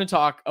 We're going to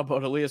talk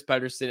about Elias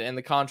Pettersson and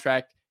the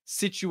contract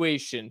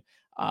situation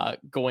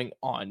going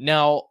on.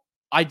 Now,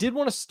 I did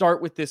want to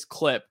start with this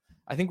clip.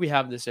 I think we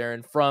have this,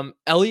 Aaron, from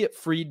Elliot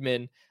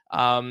Friedman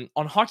on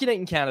Hockey Night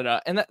in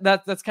Canada. And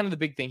that's kind of the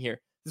big thing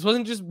here. This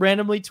wasn't just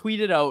randomly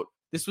tweeted out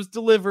This was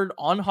delivered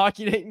on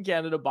Hockey Night in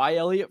Canada by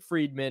Elliot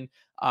Friedman.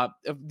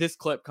 This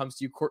clip comes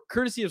to you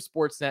courtesy of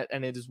Sportsnet,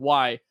 and it is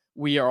why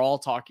we are all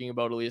talking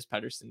about Elias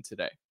Pettersson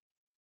today.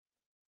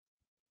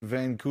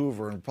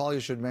 Vancouver, and probably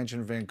should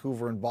mention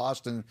Vancouver and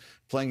Boston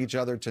playing each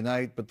other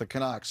tonight, but the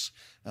Canucks,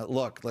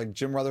 look, like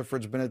Jim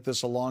Rutherford's been at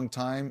this a long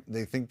time.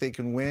 They think they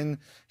can win.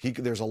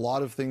 There's a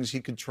lot of things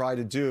he could try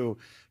to do,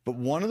 but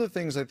one of the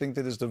things I think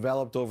that has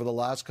developed over the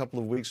last couple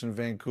of weeks in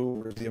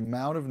Vancouver is the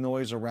amount of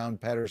noise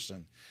around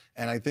Pettersson.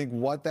 And I think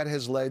what that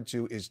has led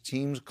to is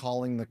teams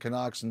calling the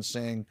Canucks and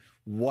saying,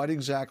 what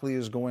exactly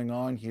is going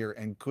on here,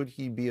 and could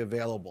he be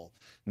available?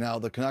 Now,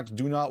 the Canucks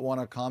do not want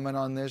to comment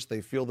on this.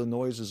 They feel the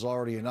noise is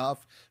already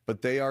enough,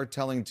 but they are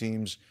telling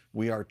teams,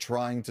 we are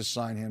trying to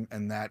sign him,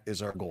 and that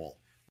is our goal.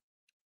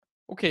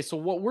 Okay, so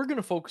what we're going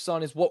to focus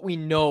on is what we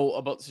know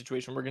about the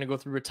situation. We're going to go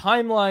through a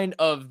timeline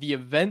of the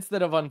events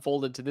that have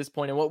unfolded to this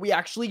point and what we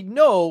actually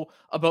know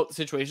about the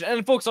situation.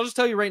 And folks, I'll just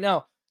tell you right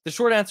now, the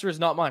short answer is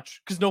not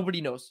much, because nobody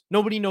knows.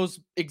 Nobody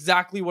knows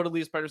exactly what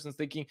Elias Pettersson's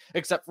thinking,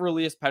 except for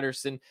Elias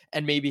Pettersson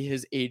and maybe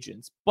his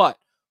agents. But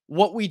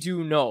what we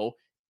do know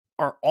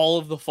are all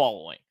of the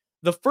following.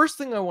 The first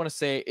thing I want to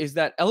say is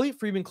that Elliot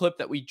Friedman clip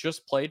that we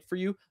just played for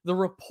you, the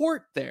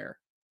report there,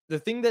 the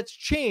thing that's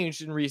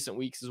changed in recent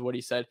weeks is what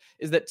he said,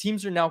 is that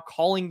teams are now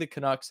calling the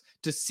Canucks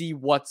to see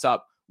what's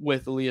up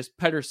with Elias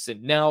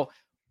Pettersson. Now,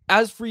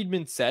 as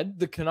Friedman said,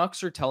 the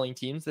Canucks are telling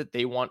teams that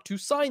they want to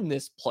sign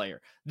this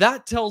player.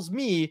 That tells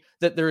me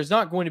that there is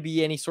not going to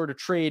be any sort of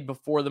trade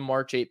before the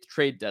March 8th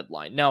trade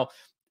deadline. Now,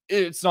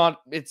 it's not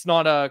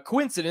a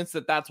coincidence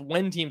that that's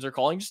when teams are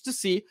calling, just to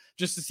see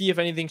if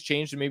anything's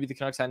changed and maybe the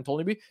Canucks hadn't told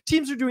anybody.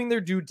 Teams are doing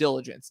their due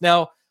diligence.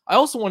 Now, I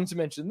also wanted to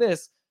mention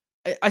this.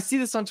 I see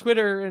this on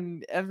Twitter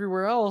and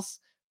everywhere else.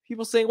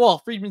 People saying, well,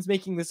 Friedman's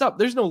making this up.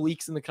 There's no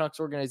leaks in the Canucks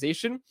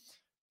organization.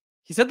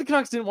 He said the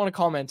Canucks didn't want to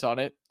comment on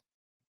it.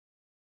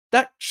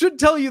 That should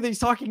tell you that he's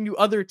talking to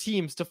other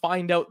teams to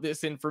find out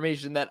this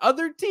information, that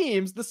other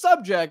teams, the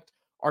subject,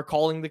 are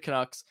calling the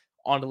Canucks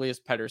on Elias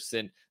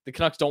Pettersson. The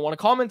Canucks don't want to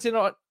comment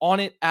on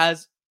it,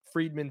 as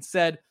Friedman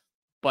said,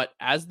 but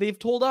as they've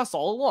told us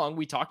all along,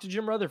 we talked to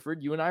Jim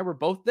Rutherford, you and I were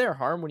both there,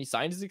 Harm, when he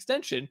signed his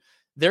extension.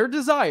 Their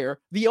desire,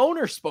 the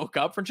owner spoke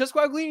up, Francesco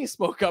Aglini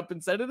spoke up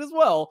and said it as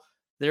well,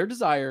 their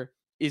desire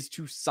is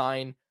to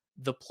sign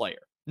the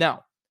player.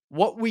 Now,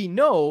 what we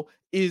know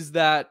is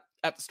that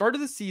at the start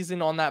of the season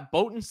on that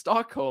boat in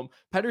Stockholm,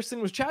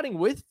 Pettersson was chatting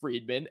with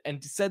Friedman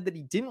and said that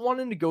he didn't want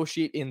to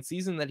negotiate in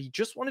season, that he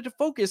just wanted to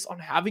focus on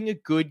having a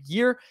good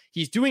year.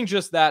 He's doing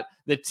just that.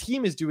 The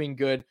team is doing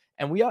good.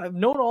 And we have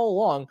known all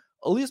along,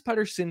 Elias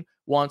Pettersson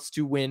wants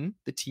to win.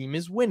 The team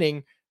is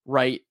winning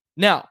right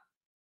now.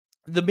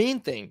 The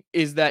main thing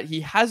is that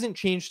he hasn't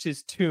changed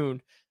his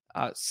tune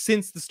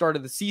since the start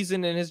of the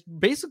season and has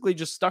basically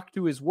just stuck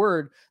to his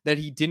word that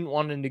he didn't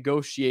want to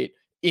negotiate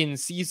in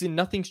season.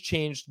 Nothing's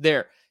changed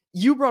there.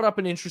 You brought up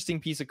an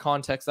interesting piece of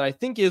context that I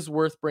think is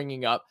worth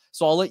bringing up.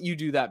 So I'll let you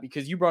do that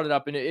because you brought it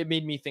up and it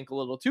made me think a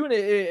little too. And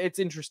it's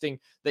interesting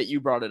that you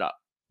brought it up.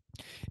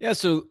 Yeah,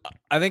 so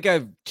I think I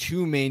have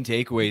two main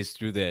takeaways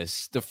through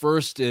this. The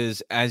first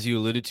is, as you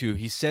alluded to,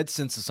 he said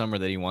since the summer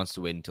that he wants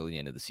to wait until the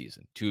end of the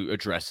season to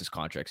address his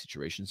contract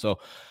situation. So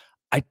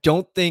I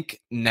don't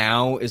think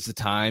now is the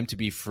time to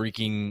be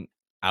freaking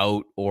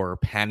out or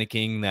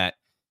panicking that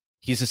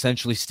he's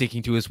essentially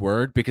sticking to his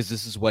word, because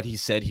this is what he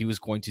said he was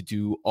going to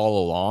do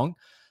all along.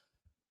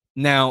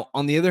 Now,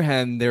 on the other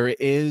hand, there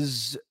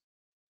is,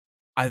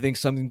 I think,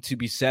 something to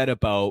be said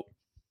about,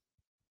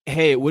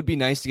 hey, it would be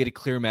nice to get a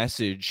clear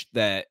message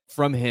that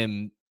from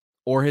him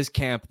or his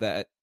camp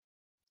that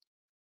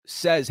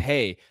says,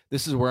 hey,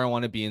 this is where I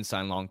want to be and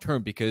sign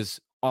long-term, because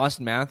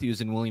Austin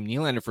Matthews and William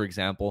Nylander, for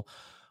example,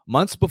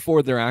 months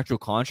before their actual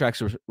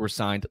contracts were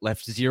signed,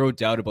 left zero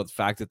doubt about the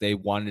fact that they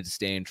wanted to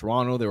stay in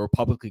Toronto. They were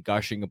publicly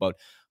gushing about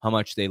how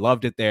much they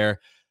loved it there.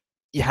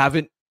 You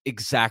haven't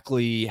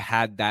exactly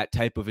had that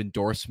type of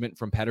endorsement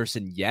from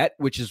Pettersson yet,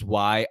 which is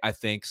why I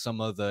think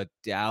some of the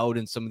doubt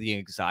and some of the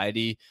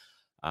anxiety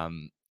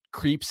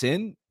creeps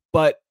in.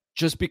 But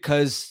just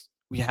because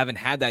we haven't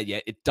had that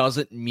yet, it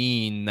doesn't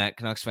mean that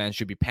Canucks fans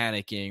should be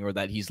panicking or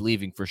that he's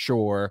leaving for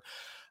sure.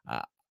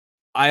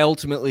 I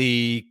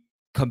ultimately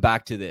come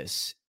back to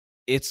this.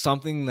 It's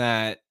something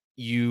that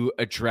you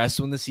address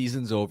when the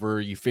season's over,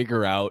 you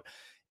figure out.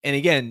 And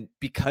again,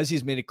 because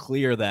he's made it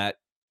clear that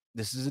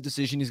this is a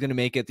decision he's going to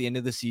make at the end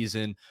of the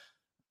season,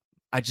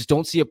 I just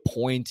don't see a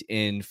point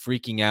in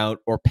freaking out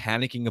or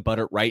panicking about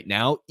it right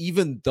now,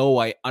 even though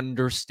I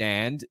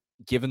understand,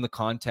 given the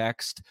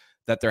context,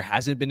 that there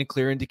hasn't been a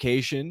clear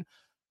indication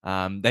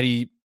that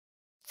he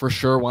for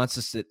sure wants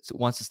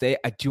to stay.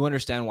 I do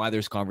understand why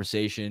there's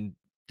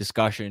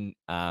discussion,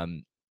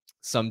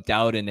 some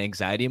doubt and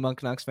anxiety among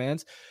Canucks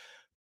fans.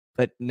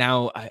 But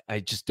now I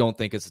just don't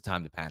think it's the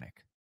time to panic.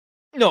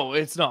 No,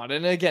 it's not.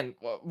 And again,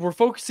 we're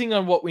focusing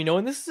on what we know.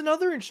 And this is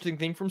another interesting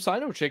thing from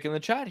Sinochick in the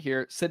chat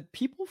here. Said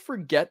people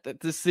forget that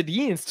the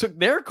Sedins took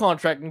their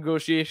contract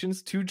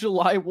negotiations to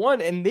July 1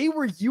 and they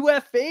were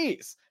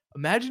UFAs.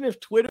 Imagine if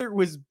Twitter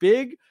was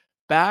big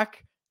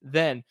back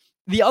then.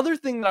 The other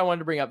thing that I wanted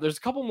to bring up, there's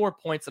a couple more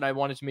points that I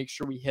wanted to make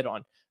sure we hit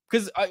on.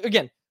 Because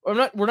again,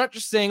 we're not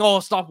just saying, oh,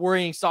 stop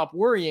worrying.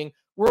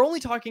 We're only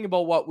talking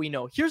about what we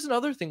know. Here's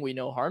another thing we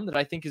know, Harm, that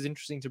I think is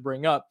interesting to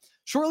bring up.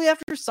 Shortly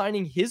after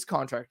signing his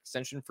contract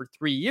extension for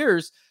 3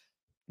 years,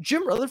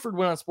 Jim Rutherford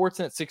went on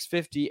Sportsnet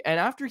 650, and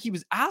after he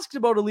was asked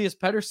about Elias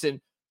Pettersson,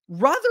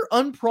 rather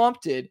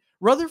unprompted,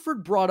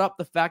 Rutherford brought up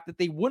the fact that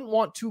they wouldn't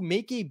want to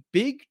make a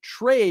big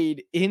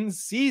trade in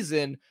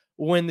season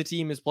when the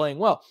team is playing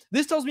well.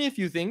 This tells me a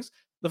few things.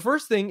 The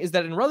first thing is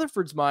that in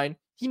Rutherford's mind,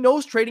 he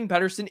knows trading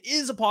Pettersson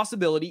is a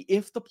possibility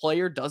if the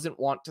player doesn't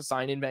want to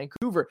sign in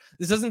Vancouver.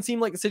 This doesn't seem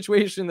like a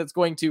situation that's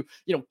going to,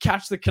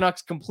 catch the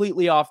Canucks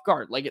completely off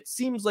guard. Like, it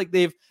seems like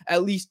they've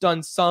at least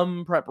done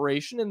some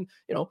preparation, and,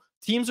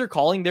 teams are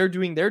calling, they're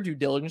doing their due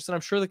diligence, and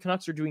I'm sure the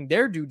Canucks are doing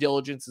their due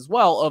diligence as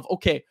well of,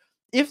 okay,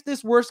 if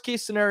this worst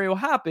case scenario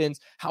happens,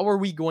 how are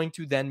we going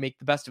to then make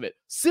the best of it?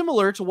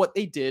 Similar to what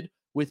they did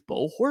with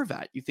Bo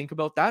Horvat. You think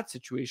about that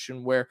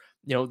situation where,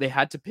 they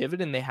had to pivot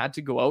and they had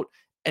to go out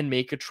and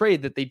make a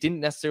trade that they didn't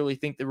necessarily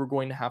think they were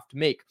going to have to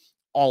make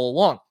all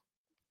along.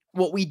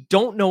 What we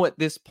don't know at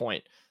this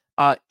point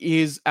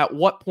is at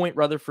what point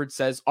Rutherford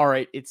says, all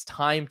right, it's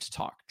time to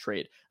talk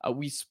trade.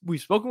 We've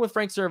spoken with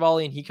Frank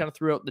Saravalli, and he kind of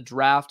threw out the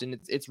draft, and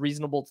it's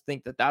reasonable to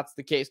think that that's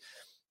the case.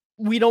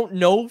 We don't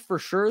know for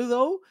sure,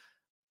 though.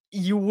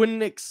 You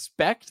wouldn't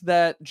expect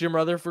that Jim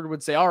Rutherford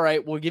would say, all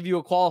right, we'll give you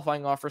a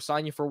qualifying offer,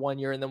 sign you for 1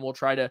 year, and then we'll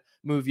try to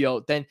move you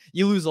out. Then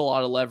you lose a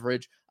lot of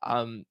leverage.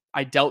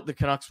 I doubt the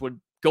Canucks would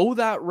go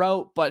that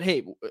route, but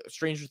hey,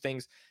 stranger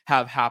things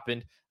have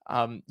happened.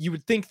 You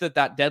would think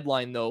that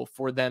deadline, though,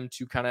 for them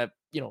to kind of,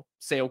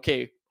 say,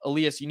 okay,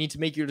 Elias, you need to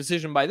make your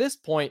decision by this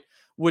point,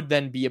 would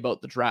then be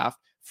about the draft,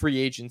 free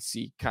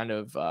agency kind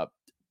of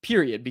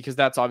period, because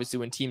that's obviously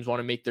when teams want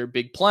to make their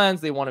big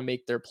plans, they want to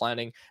make their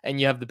planning, and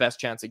you have the best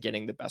chance of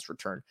getting the best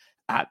return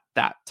at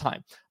that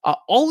time.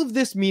 All of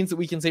this means that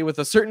we can say with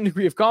a certain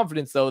degree of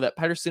confidence, though, that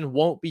Pettersson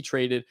won't be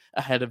traded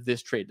ahead of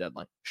this trade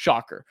deadline.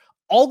 Shocker.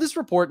 All this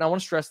report, and I want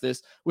to stress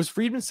this, was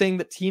Friedman saying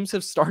that teams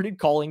have started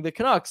calling the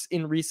Canucks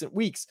in recent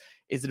weeks.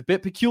 Is it a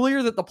bit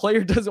peculiar that the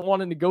player doesn't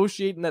want to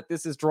negotiate and that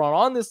this is drawn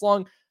on this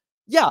long?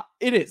 Yeah,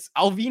 it is.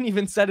 Alvin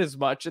even said as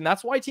much, and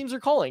that's why teams are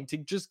calling, to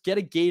just get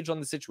a gauge on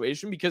the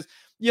situation, because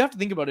you have to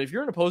think about it. If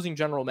you're an opposing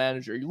general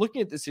manager, you're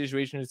looking at the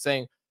situation and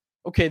saying,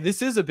 okay,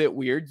 this is a bit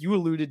weird. You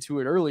alluded to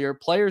it earlier.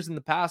 Players in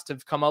the past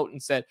have come out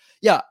and said,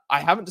 yeah, I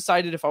haven't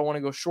decided if I want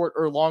to go short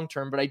or long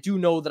term, but I do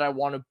know that I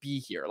want to be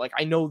here. Like,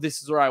 I know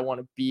this is where I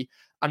want to be.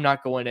 I'm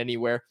not going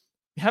anywhere.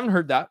 We haven't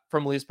heard that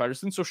from Elias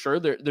Pettersson. So sure,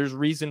 there's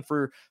reason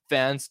for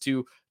fans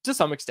to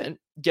some extent,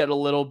 get a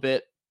little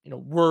bit,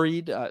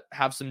 worried,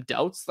 have some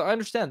doubts. I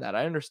understand that.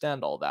 I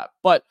understand all that.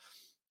 But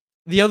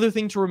the other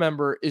thing to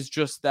remember is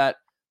just that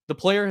the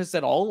player has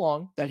said all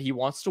along that he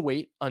wants to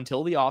wait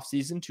until the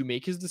offseason to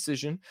make his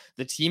decision.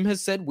 The team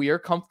has said we are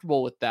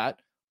comfortable with that.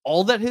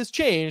 All that has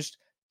changed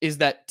is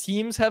that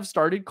teams have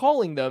started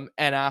calling them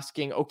and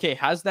asking, okay,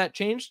 has that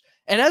changed?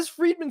 And as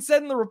Friedman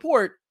said in the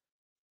report,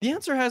 the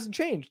answer hasn't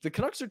changed. The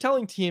Canucks are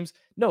telling teams,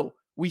 no,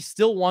 we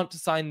still want to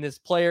sign this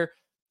player.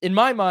 In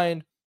my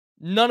mind,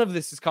 none of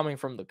this is coming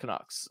from the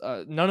Canucks.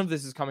 None of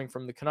this is coming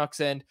from the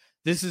Canucks end.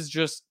 This is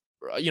just,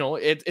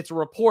 it's a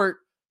report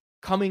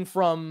coming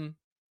from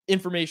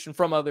information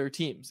from other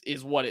teams,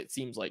 is what it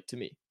seems like to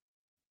me.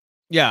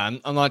 Yeah,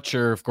 I'm not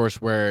sure, of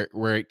course, where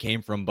it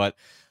came from, but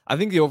I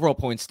think the overall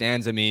point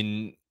stands. I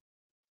mean,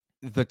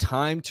 the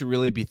time to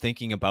really be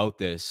thinking about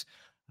this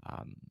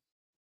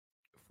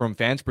from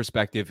fans'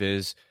 perspective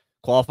is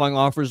qualifying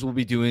offers will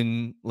be due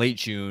in late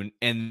June,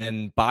 and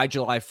then by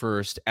July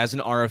 1st, as an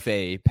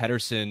RFA,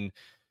 Pettersson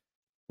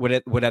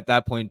would at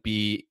that point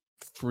be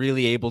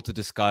freely able to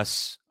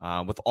discuss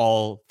with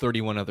all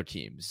 31 other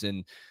teams.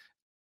 And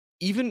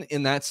even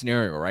in that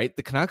scenario, right,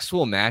 the Canucks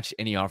will match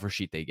any offer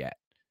sheet they get,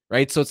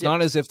 right? So it's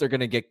not as if they're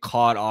going to get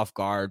caught off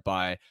guard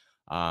by,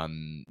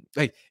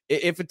 like,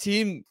 if a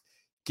team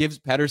gives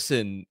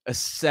Pettersson a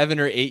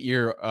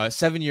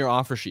 7-year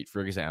offer sheet,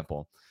 for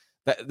example,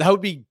 that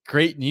would be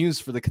great news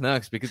for the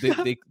Canucks, because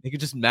they could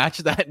just match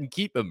that and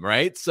keep him,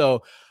 right?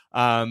 So,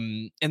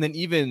 and then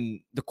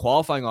even the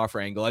qualifying offer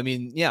angle, I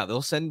mean, yeah,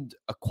 they'll send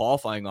a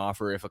qualifying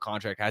offer if a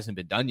contract hasn't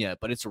been done yet,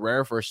 but it's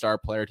rare for a star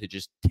player to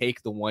just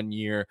take the 1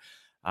 year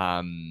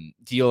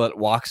deal that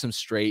walks them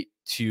straight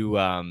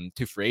to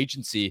free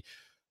agency.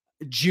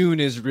 June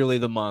is really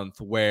the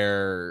month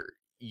where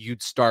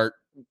you'd start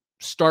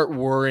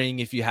worrying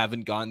if you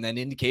haven't gotten that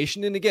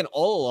indication. And again,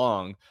 all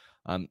along,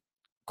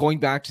 going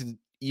back to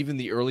even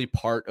the early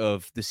part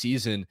of the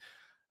season,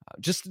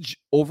 just the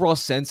overall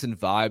sense and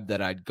vibe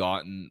that I'd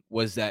gotten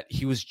was that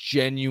he was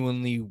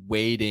genuinely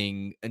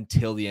waiting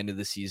until the end of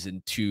the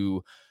season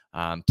to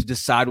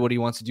decide what he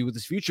wants to do with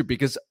his future.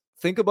 Because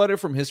think about it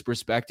from his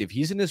perspective.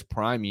 He's in his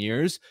prime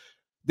years.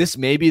 This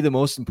may be the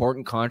most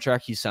important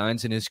contract he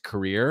signs in his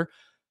career.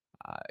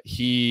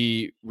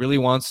 He really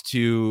wants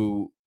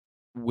to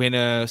win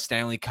a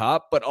Stanley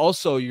Cup, but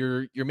also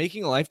you're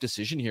making a life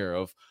decision here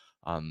of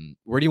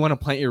where do you want to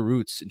plant your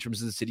roots in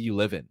terms of the city you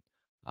live in?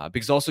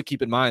 Because also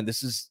keep in mind,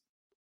 this is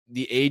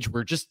the age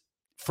where, just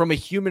from a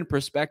human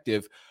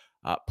perspective,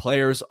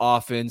 players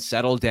often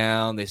settle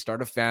down, they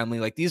start a family.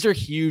 Like, these are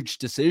huge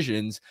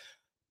decisions,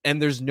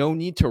 and there's no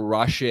need to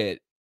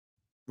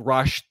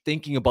rush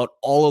thinking about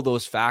all of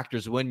those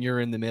factors when you're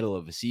in the middle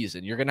of a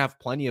season. You're going to have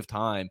plenty of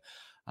time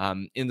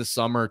in the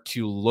summer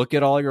to look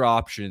at all your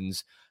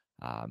options,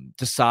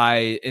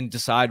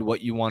 decide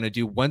what you want to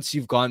do once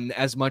you've gotten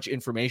as much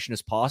information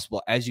as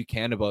possible as you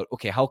can about,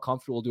 okay, how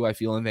comfortable do I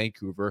feel in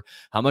Vancouver?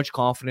 How much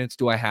confidence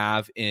do I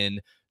have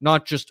in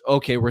not just,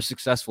 okay, we're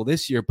successful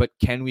this year, but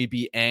can we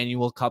be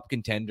annual cup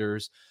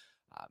contenders?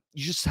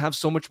 You just have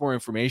so much more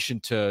information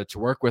to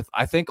work with.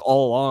 I think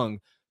all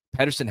along,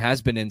 Pettersson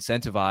has been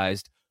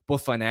incentivized,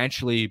 both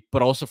financially,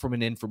 but also from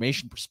an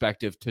information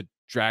perspective, to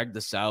drag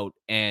this out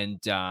and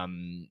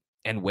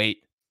wait.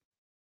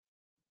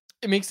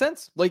 It makes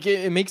sense. Like,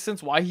 it makes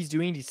sense why he's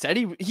doing it.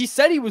 He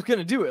said he was going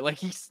to do it. Like,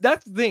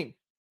 that's the thing.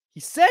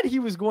 He said he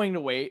was going to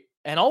wait,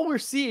 and all we're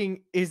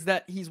seeing is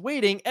that he's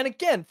waiting. And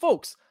again,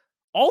 folks,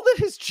 all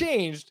that has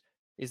changed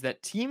is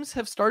that teams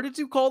have started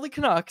to call the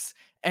Canucks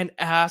and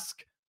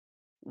ask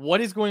what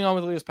is going on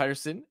with Elias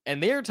Pettersson,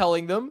 and they are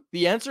telling them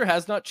the answer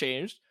has not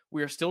changed.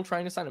 We are still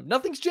trying to sign him.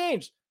 Nothing's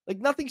changed. Like,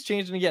 nothing's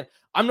changed. And again,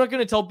 I'm not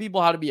going to tell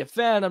people how to be a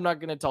fan. I'm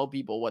not going to tell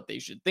people what they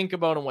should think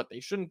about and what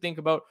they shouldn't think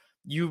about.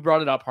 You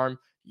brought it up, Harm.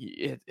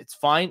 It's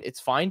fine. It's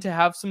fine to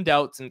have some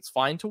doubts, and it's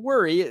fine to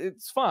worry.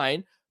 It's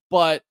fine.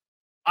 But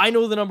I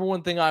know the number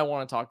one thing I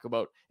want to talk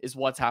about is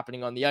what's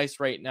happening on the ice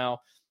right now.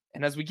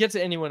 And as we get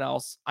to anyone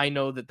else, I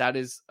know that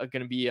is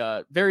going to be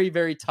a very,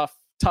 very tough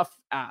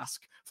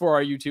ask for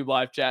our YouTube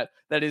live chat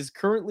that is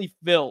currently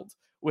filled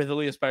with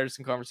Elias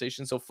Pettersson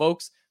conversation. So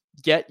folks,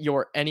 get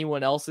your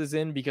anyone else's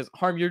in, because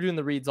Harm, you're doing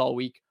the reads all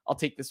week. I'll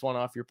take this one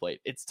off your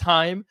plate. It's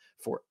time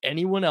for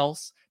anyone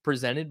else,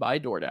 presented by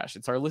DoorDash.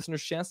 It's our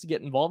listeners' chance to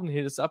get involved and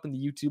hit us up in the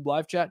YouTube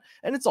live chat.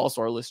 And it's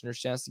also our listeners'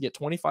 chance to get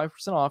 25%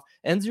 off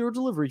and 0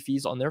 delivery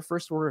fees on their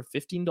first order of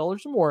 $15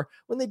 or more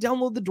when they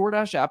download the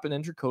DoorDash app and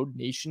enter code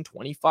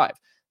NATION25.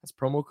 That's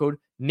promo code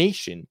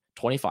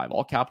NATION25,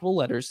 all capital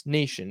letters,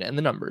 NATION, and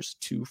the numbers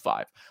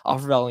 25.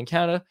 Offer valid in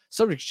Canada,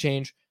 subject to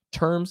change.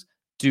 Terms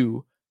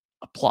do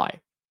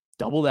apply.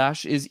 Double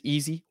Dash is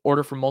easy.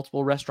 Order from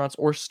multiple restaurants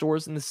or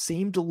stores in the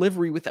same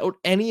delivery without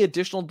any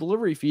additional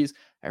delivery fees.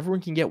 Everyone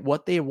can get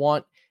what they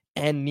want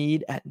and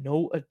need at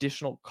no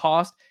additional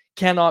cost.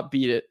 Cannot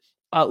beat it.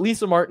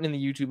 Lisa Martin in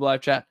the YouTube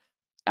live chat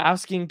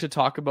asking to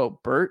talk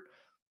about Bert.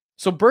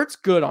 So Bert's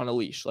good on a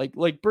leash.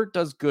 Like Bert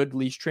does good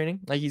leash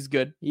training. Like, he's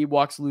good. He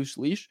walks loose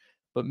leash.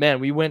 But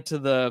man, we went to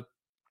the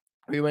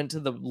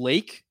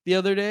lake the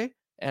other day,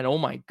 and oh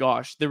my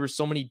gosh, there were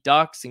so many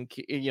ducks and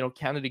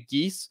Canada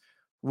geese.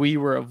 We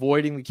were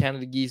avoiding the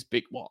Canada geese.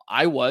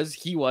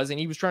 He was, and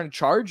he was trying to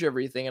charge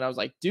everything. And I was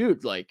like,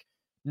 dude, like,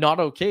 not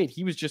okay.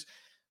 He was just,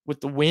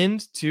 with the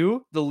wind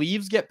too, the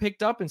leaves get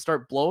picked up and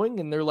start blowing,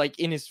 and they're like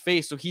in his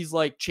face. So he's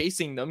like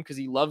chasing them because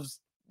he loves,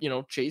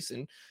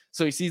 chasing.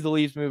 So he sees the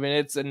leaves moving.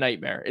 It's a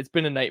nightmare. It's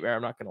been a nightmare.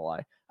 I'm not going to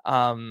lie.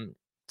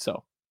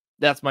 So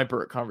that's my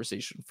Bert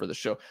conversation for the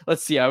show.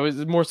 Let's see. I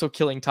was more so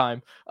killing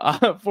time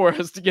for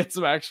us to get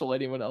some actual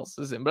anyone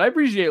else's in, but I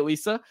appreciate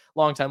Lisa,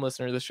 longtime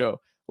listener of the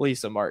show.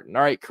 Lisa Martin.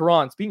 All right,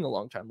 Karan, speaking of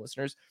longtime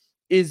listeners,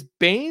 is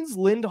Baines,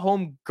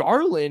 Lindholm,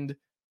 Garland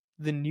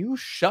the new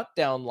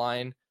shutdown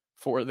line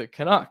for the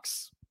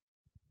Canucks?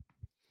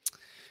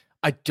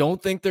 I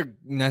don't think they're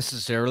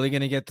necessarily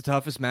going to get the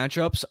toughest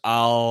matchups.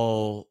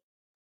 I'll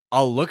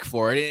look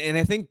for it. And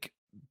I think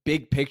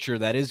big picture,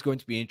 that is going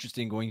to be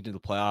interesting going into the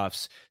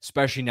playoffs,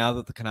 especially now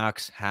that the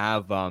Canucks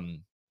have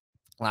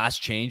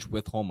last change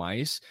with home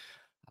ice.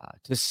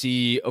 To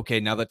see, okay,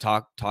 now that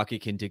Taki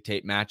can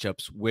dictate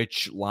matchups,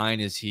 which line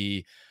is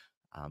he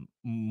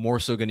more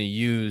so going to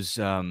use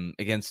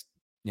against,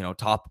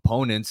 top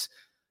opponents?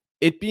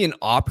 It'd be an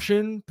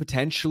option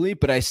potentially,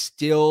 but I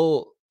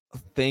still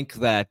think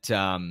that,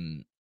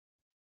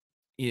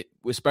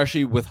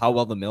 especially with how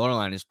well the Miller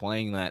line is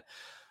playing, that,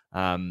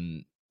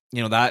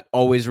 that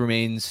always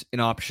remains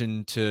an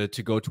option to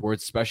go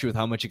towards, especially with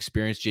how much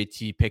experience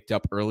JT picked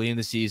up early in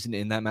the season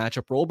in that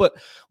matchup role. But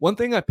one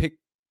thing I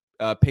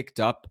picked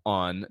up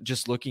on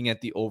just looking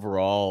at the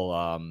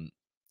overall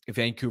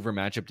Vancouver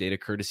matchup data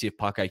courtesy of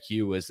Puck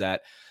IQ was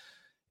that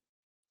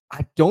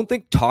I don't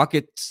think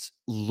Tocchet's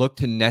looked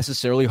to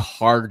necessarily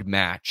hard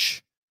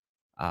match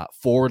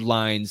forward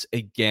lines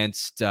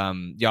against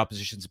the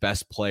opposition's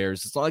best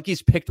players. It's not like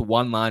he's picked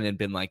one line and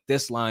been like,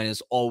 this line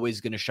is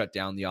always going to shut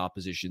down the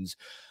opposition's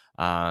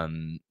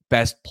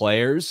best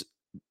players.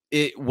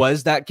 It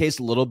was that case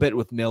a little bit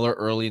with Miller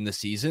early in the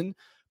season,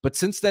 but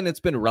since then it's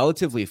been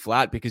relatively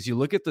flat, because you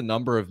look at the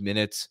number of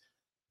minutes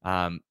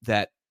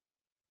that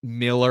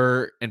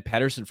Miller and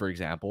Pettersson, for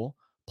example,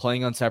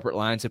 playing on separate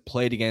lines, have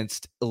played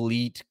against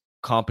elite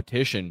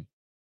competition.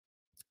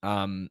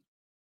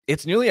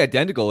 It's nearly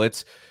identical.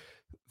 It's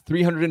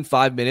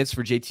 305 minutes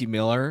for JT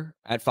Miller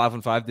at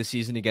 5-on-5 this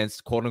season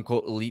against quote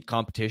unquote elite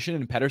competition,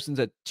 and Pettersson's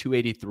at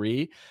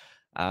 283.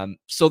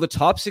 So the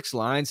top six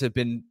lines have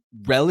been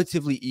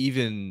relatively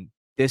even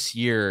this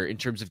year in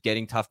terms of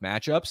getting tough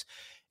matchups.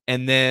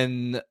 And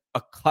then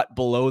a cut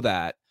below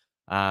that,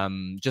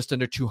 just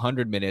under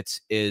 200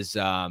 minutes is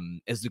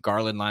the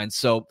Garland line.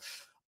 So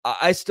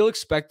I still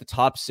expect the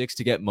top 6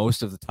 to get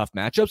most of the tough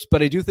matchups,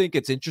 but I do think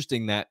it's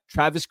interesting that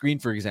Travis Green,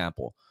 for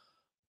example,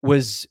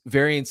 was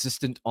very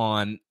insistent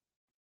on,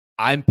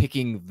 I'm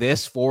picking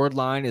this forward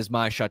line as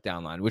my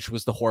shutdown line, which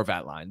was the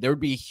Horvat line. There would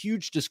be a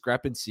huge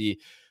discrepancy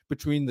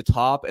between the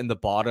top and the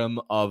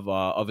bottom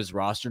of his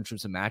roster in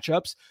terms of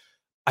matchups.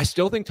 I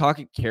still think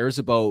Tocchet cares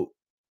about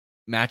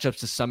matchups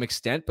to some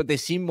extent, but they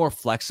seem more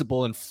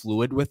flexible and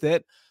fluid with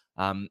it,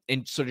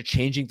 and sort of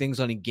changing things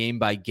on a game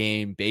by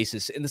game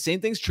basis. And the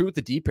same thing's true with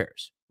the D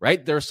pairs,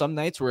 right? There are some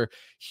nights where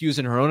Hughes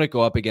and Hronek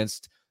go up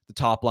against the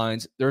top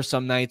lines. There are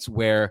some nights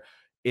where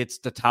it's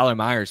the Tyler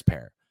Myers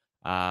pair.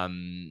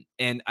 And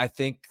I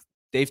think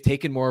they've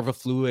taken more of a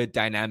fluid,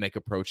 dynamic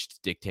approach to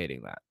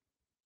dictating that.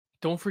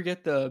 Don't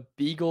forget the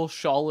Beagle,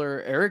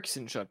 Schaller,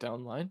 Eriksson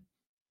shutdown line.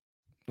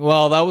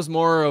 Well, that was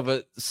more of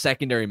a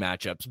secondary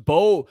matchups.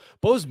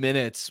 Bo's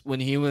minutes when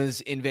he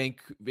was in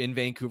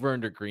Vancouver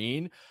under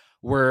Green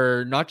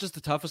were not just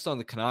the toughest on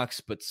the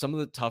Canucks, but some of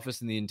the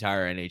toughest in the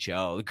entire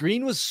NHL. The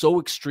Green was so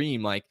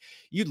extreme. Like,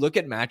 you'd look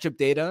at matchup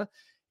data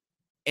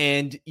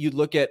and you'd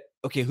look at,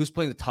 okay, who's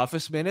playing the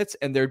toughest minutes?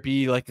 And there'd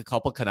be like a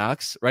couple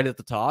Canucks right at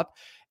the top.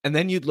 And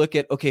then you'd look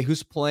at, okay,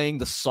 who's playing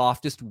the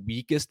softest,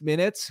 weakest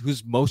minutes,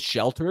 who's most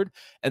sheltered.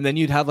 And then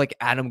you'd have like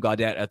Adam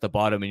Gaudette at the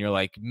bottom. And you're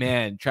like,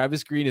 man,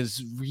 Travis Green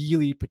is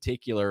really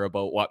particular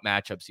about what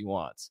matchups he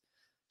wants.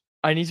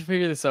 I need to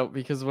figure this out,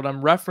 because what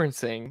I'm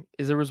referencing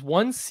is there was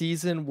one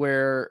season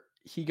where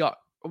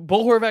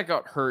Bo Horvat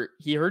got hurt.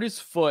 He hurt his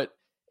foot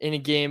in a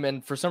game.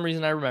 And for some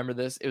reason, I remember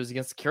this. It was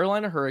against the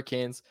Carolina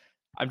Hurricanes.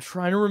 I'm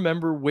trying to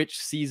remember which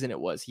season it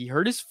was. He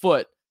hurt his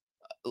foot.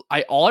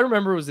 All I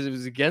remember was that it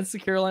was against the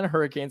Carolina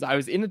Hurricanes. I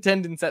was in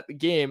attendance at the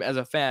game as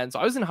a fan. So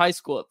I was in high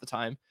school at the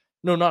time.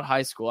 No, not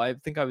high school. I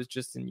think I was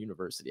just in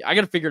university. I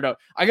got to figure it out.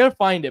 I got to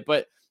find it.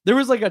 But there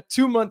was like a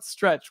 2-month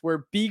stretch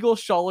where Beagle,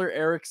 Schaller,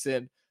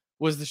 Eriksson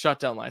was the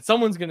shutdown line.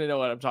 Someone's going to know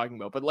what I'm talking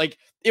about. But like,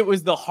 it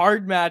was the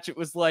hard match. It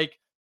was like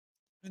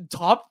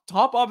top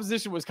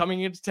opposition was coming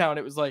into town.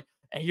 It was like,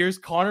 and here's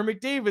Connor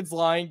McDavid's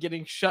line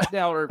getting shut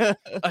down or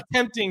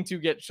attempting to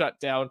get shut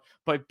down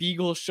by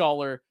Beagle,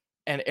 Schaller,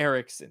 and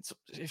Eriksson. So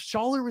if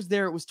Schaller was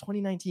there, it was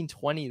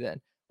 2019-20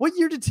 then. What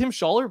year did Tim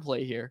Schaller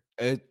play here?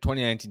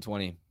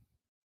 2019-20.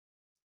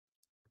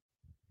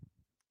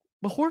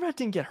 But Horvat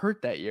didn't get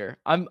hurt that year.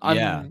 I'm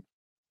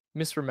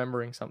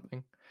misremembering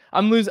something.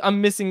 I'm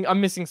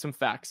missing some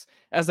facts,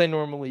 as I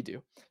normally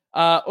do.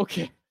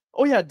 Okay.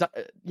 Oh yeah,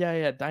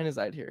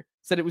 Dynazide here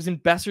said it was in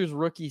Besser's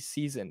rookie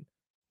season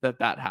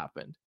that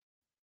happened.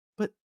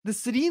 But the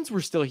Sedins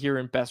were still here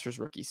in Besser's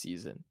rookie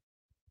season.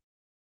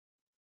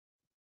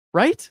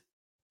 Right?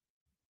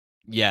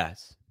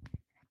 Yes.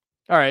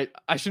 All right.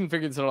 I shouldn't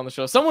figure this out on the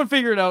show. Someone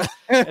figure it out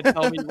and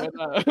tell me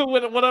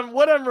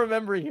what I'm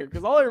remembering here.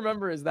 Because all I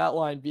remember is that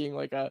line being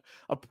like a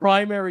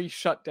primary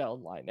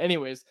shutdown line.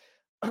 Anyways.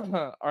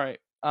 All right.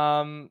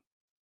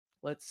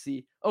 Let's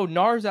see. Oh,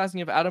 Nar's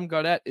asking if Adam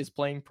Gaudette is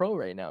playing pro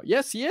right now.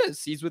 Yes, he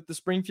is. He's with the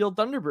Springfield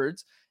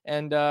Thunderbirds.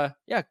 And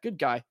yeah, good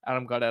guy,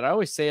 Adam Gaudette. I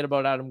always say it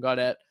about Adam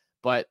Gaudette,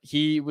 but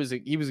he was a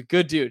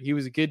good dude. He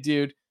was a good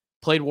dude.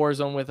 Played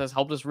Warzone with us,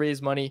 helped us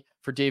raise money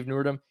for Dave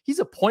Nordum. He's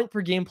a point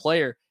per game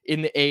player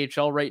in the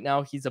AHL right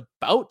now. He's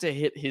about to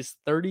hit his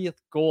 30th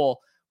goal,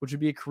 which would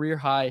be a career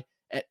high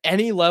at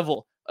any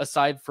level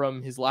aside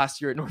from his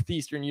last year at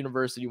Northeastern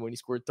University when he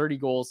scored 30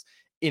 goals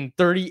in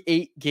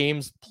 38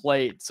 games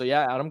played. So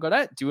yeah, Adam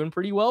Gaudette doing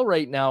pretty well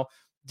right now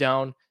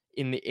down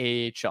in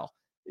the AHL.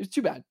 It was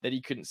too bad that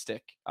he couldn't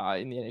stick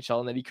in the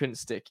NHL and that he couldn't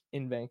stick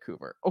in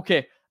Vancouver.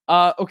 Okay.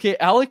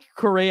 Alec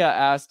Correa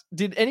asked,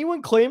 did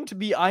anyone claim to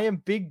be I Am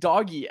Big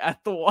Doggy at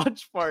the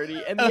watch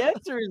party? And the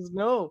answer is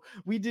no.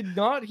 We did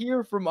not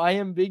hear from I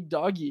Am Big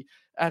Doggy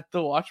at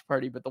the watch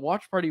party, but the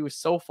watch party was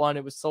so fun.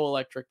 It was so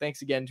electric.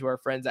 Thanks again to our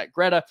friends at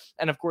Greta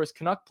and of course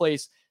Canuck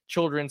Place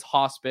Children's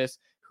Hospice,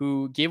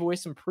 who gave away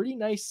some pretty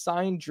nice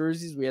signed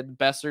jerseys. We had the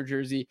Besser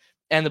jersey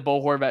and the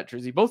Bo Horvat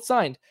jersey, both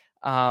signed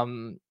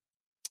to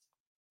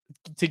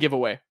give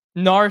away.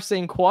 Nar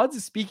saying Quads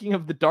is speaking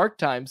of the dark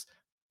times.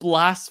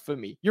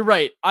 Blasphemy. You're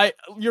right.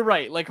 You're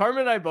right. Like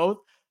Harmon and I both,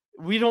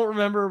 we don't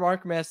remember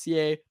Mark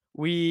Messier.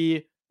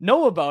 We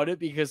know about it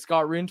because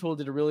Scott Rintoul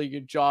did a really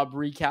good job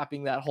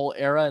recapping that whole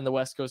era in the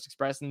West Coast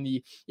Express and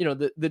the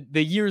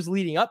years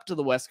leading up to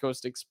the West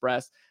Coast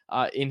Express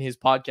in his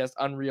podcast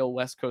Unreal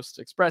West Coast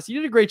Express. He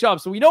did a great job,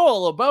 so we know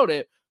all about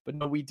it. But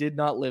no, we did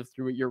not live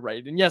through it. You're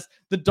right. And yes,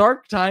 the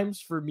dark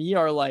times for me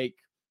are like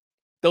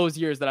those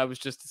years that I was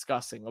just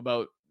discussing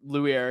about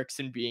Louis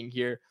Eriksson being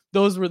here.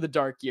 Those were the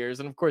dark years,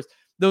 and of course,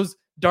 those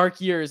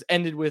dark years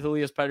ended with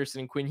Elias Pettersson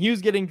and Quinn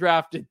Hughes getting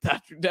drafted,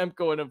 Thatcher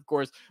Demko, and of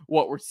course,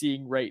 what we're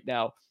seeing right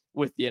now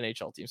with the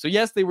NHL team. So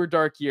yes, they were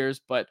dark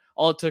years, but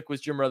all it took was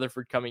Jim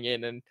Rutherford coming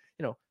in and,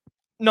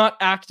 not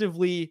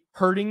actively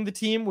hurting the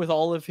team with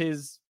all of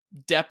his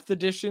depth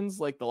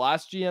additions like the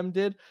last GM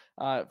did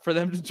for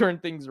them to turn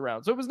things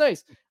around. So it was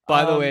nice.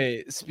 By the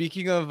way,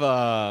 speaking of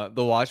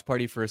the watch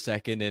party for a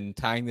second and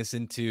tying this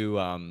into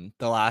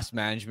the last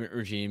management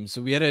regime,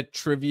 so we had a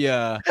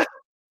trivia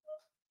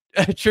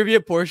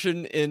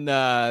portion in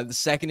the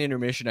second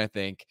intermission, I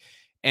think,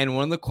 and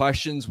one of the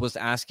questions was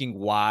asking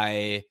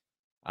why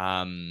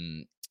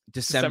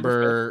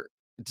December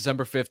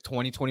 5th,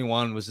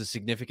 2021 was a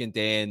significant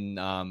day in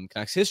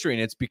Canucks history,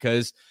 and it's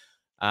because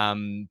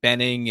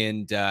Benning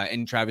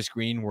and Travis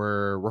Green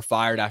were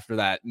fired after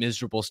that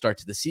miserable start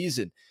to the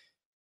season.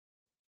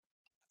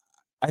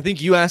 I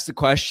think you asked the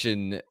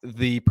question.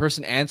 The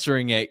person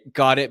answering it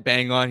got it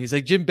bang on. He's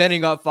like, Jim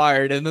Benning got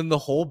fired, and then the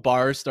whole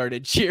bar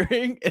started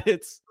cheering.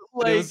 It's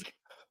like,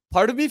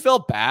 part of me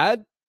felt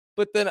bad,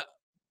 but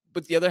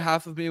the other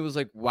half of me was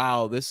like,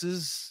 wow, this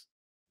is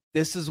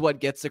what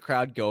gets the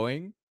crowd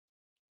going.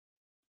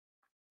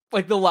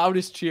 Like the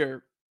loudest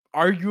cheer,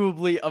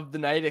 arguably, of the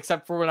night,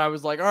 except for when I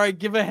was like, all right,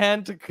 give a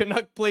hand to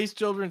Canuck Place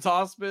Children's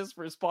Hospice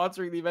for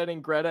sponsoring the event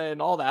in Greta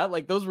and all that.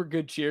 Like, those were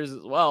good cheers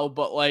as well.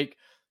 But like,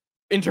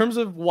 in terms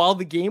of while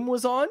the game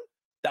was on,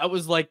 that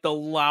was like the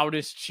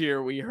loudest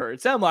cheer we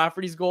heard. Sam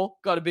Lafferty's goal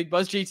got a big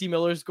buzz. JT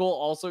Miller's goal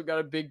also got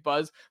a big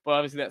buzz. But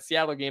obviously that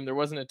Seattle game, there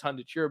wasn't a ton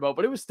to cheer about,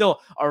 but it was still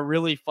a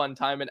really fun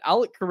time. And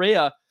Alec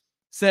Correa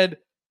said,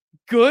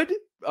 good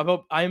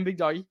about I am Big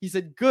Doggy. He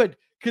said, good,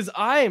 because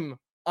I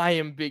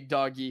am Big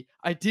Doggy.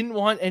 I didn't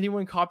want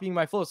anyone copying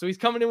my flow. So he's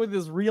coming in with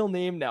his real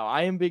name now.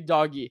 I am Big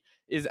Doggy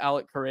is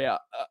Alec Correa.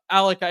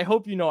 Alec, I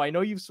hope you know. I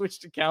know you've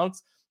switched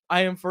accounts.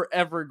 I am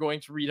forever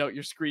going to read out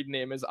your screen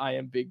name as I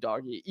am Big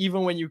Doggy,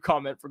 even when you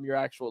comment from your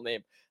actual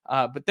name.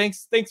 But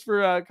thanks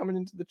for coming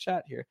into the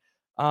chat here.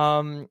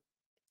 All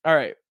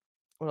right.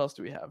 What else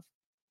do we have?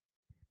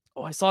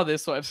 Oh, I saw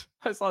this one.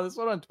 I saw this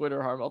one on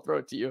Twitter, Harm. I'll throw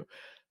it to you.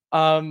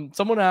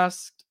 Someone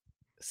asked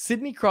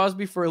Sidney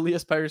Crosby for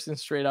Elias Pettersson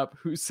straight up.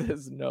 Who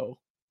says no?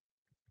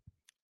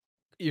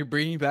 You're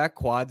bringing back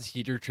Quad's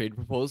heater trade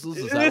proposals?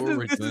 Is that what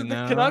we're doing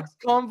now? Canucks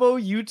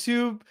Convo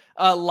YouTube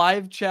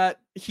live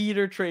chat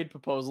heater trade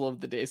proposal of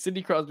the day.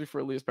 Sidney Crosby for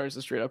Elias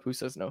Pettersson straight up. Who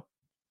says no?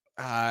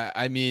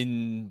 I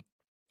mean,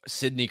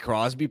 Sidney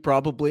Crosby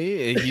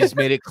probably. He's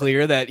made it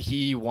clear that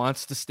he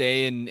wants to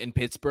stay in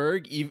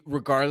Pittsburgh,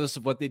 regardless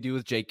of what they do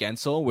with Jake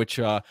Gensel,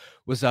 which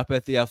was up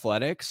at the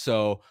Athletic.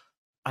 So,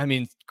 I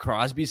mean,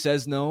 Crosby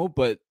says no,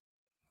 but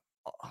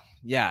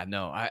yeah,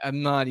 no,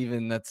 I'm not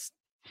even.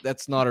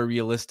 That's not a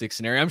realistic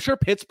scenario. I'm sure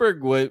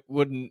Pittsburgh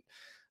wouldn't,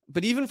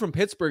 but even from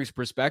Pittsburgh's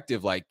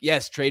perspective, like,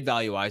 yes, trade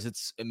value wise,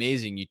 it's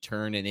amazing. You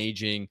turn an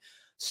aging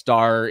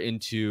star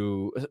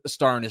into a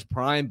star in his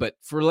prime, but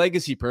for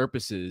legacy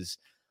purposes,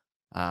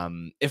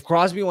 if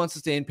Crosby wants to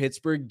stay in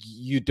Pittsburgh,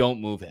 you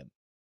don't move him,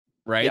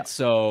 right? Yeah.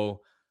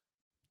 So,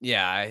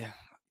 yeah,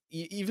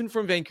 even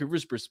from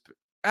Vancouver's perspective,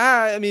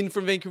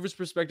 from Vancouver's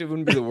perspective, it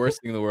wouldn't be the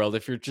worst thing in the world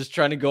if you're just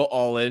trying to go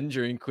all in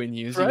during Quinn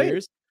Hughes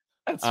years.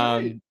 That's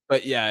right.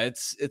 But yeah,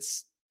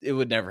 it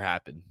would never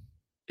happen.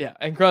 Yeah,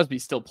 and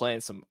Crosby's still playing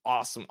some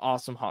awesome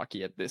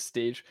hockey at this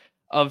stage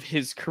of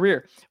his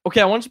career. Okay,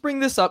 I want to bring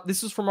this up.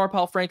 This is from our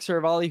pal Frank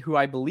Saravalli, who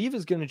I believe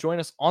is going to join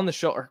us on the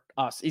show, or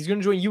us. He's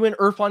going to join you and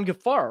Irfan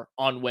Gaffar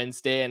on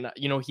Wednesday, and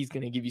he's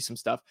going to give you some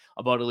stuff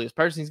about Elias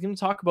Pettersson. He's going to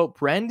talk about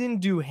Brandon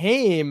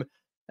Duhaime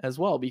as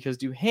well, because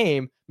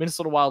Duhaime,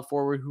 Minnesota Wild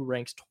forward, who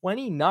ranks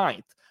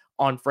 29th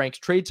on Frank's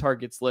trade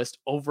targets list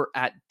over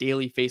at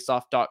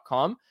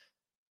dailyfaceoff.com.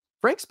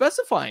 Frank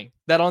specifying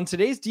that on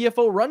today's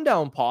DFO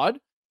Rundown pod,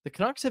 the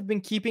Canucks have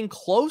been keeping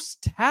close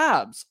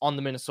tabs on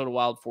the Minnesota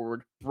Wild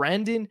forward,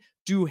 Brandon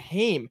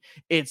Duhaime.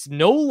 It's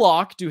no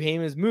lock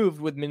Duhaime has moved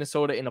with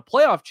Minnesota in a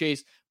playoff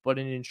chase, but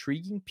an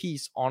intriguing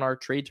piece on our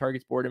trade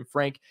targets board, and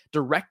Frank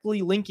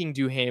directly linking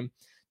Duhaime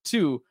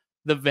to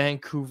the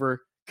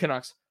Vancouver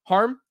Canucks.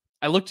 Harm,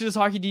 I looked at his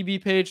Hockey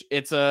DB page.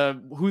 It's a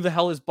who the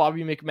hell is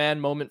Bobby McMahon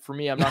moment for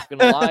me. I'm not going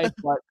to lie,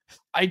 but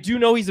I do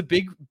know he's a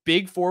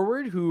big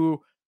forward who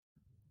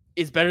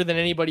is better than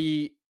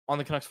anybody on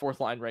the Canucks fourth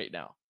line right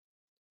now.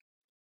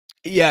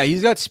 Yeah,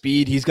 he's got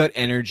speed. He's got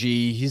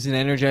energy. He's an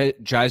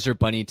energizer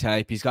bunny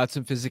type. He's got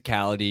some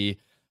physicality.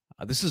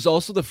 This is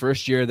also the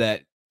first year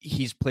that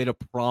he's played a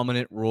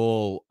prominent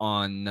role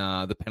on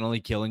the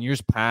penalty kill. In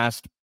years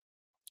past,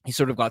 he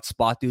sort of got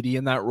spot duty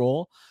in that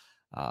role.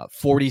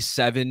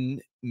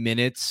 47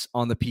 minutes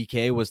on the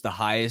PK was the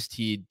highest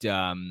he'd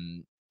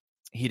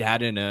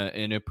had in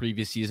a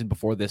previous season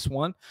before this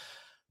one.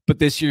 But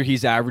this year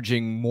he's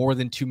averaging more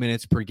than 2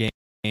 minutes per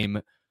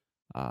game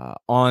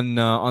on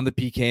the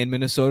PK in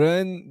Minnesota,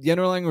 and the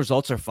underlying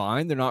results are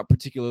fine. They're not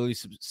particularly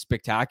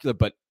spectacular,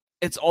 but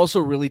it's also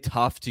really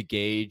tough to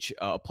gauge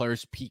a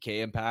player's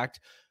PK impact.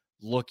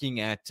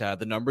 Looking at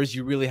the numbers,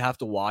 you really have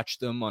to watch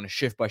them on a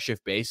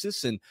shift-by-shift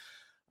basis, and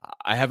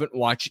I haven't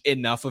watched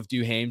enough of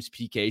Duhaime's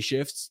PK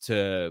shifts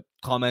to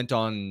comment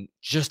on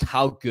just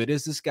how good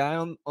is this guy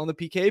on the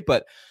PK,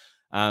 but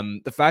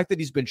the fact that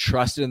he's been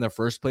trusted in the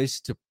first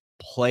place to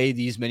play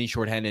these many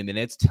shorthanded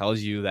minutes tells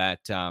you that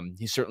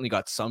he's certainly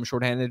got some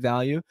shorthanded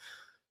value.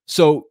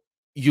 So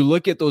you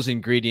look at those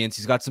ingredients.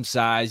 He's got some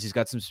size, he's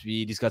got some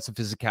speed, he's got some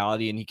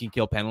physicality, and he can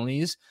kill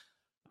penalties.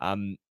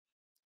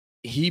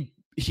 He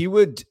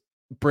would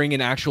bring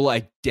an actual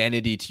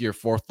identity to your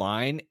fourth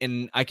line.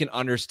 And I can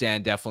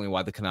understand definitely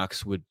why the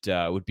Canucks would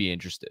be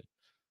interested.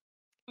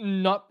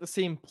 Not the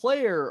same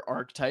player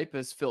archetype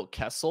as Phil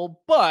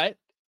Kessel, but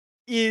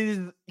is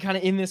kind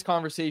of in this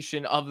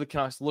conversation of the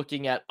Canucks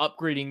looking at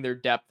upgrading their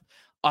depth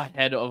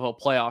ahead of a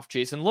playoff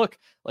chase. And look,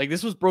 like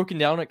this was broken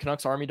down at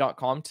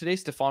CanucksArmy.com today.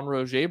 Stephane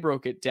Roger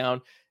broke it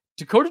down.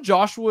 Dakota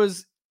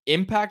Joshua's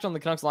impact on the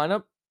Canucks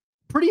lineup,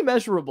 pretty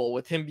measurable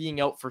with him being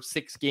out for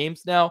 6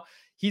 games now.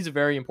 He's a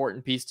very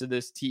important piece to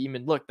this team.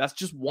 And look, that's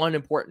just one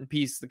important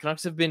piece. The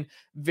Canucks have been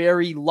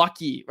very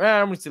lucky. I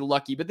don't want to say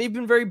lucky, but they've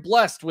been very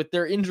blessed with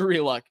their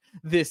injury luck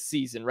this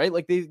season, right?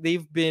 Like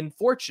they've been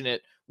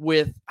fortunate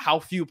with how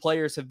few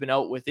players have been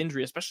out with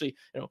injury, especially,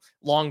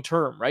 long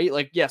term, right?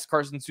 Like, yes,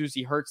 Carson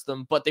Soucy hurts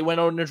them, but they went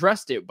out and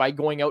addressed it by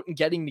going out and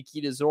getting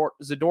Nikita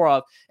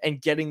Zadorov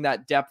and getting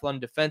that depth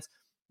on defense.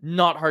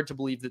 Not hard to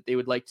believe that they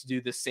would like to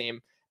do the same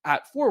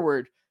at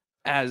forward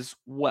as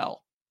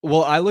well.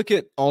 Well, I look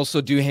at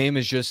also Duhaime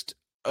as just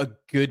a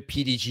good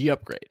PDG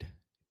upgrade,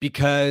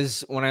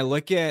 because when I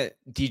look at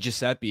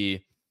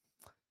DiGiuseppe,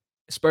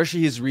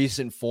 especially his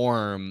recent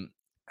form,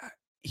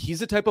 he's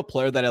the type of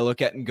player that I look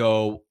at and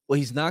go, well,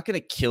 he's not going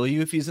to kill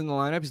you if he's in the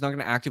lineup. He's not going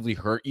to actively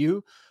hurt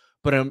you.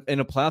 But in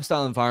a playoff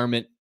style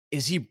environment,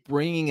 is he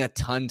bringing a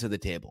ton to the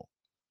table?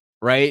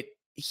 Right?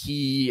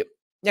 He's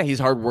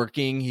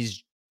hardworking.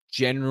 He's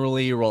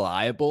generally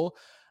reliable.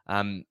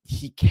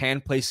 He can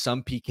play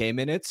some PK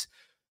minutes,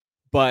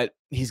 but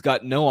he's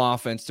got no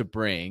offense to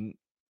bring.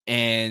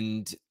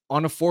 And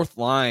on a fourth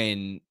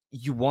line,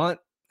 you want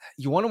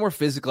a more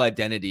physical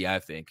identity, I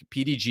think.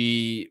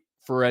 PDG,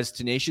 for as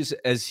tenacious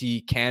as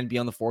he can be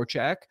on the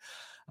forecheck,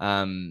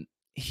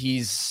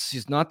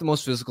 he's not the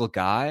most physical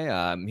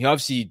guy. He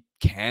obviously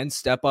can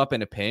step up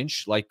in a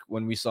pinch, like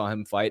when we saw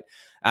him fight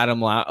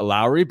Adam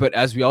Lowry. But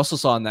as we also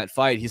saw in that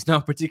fight, he's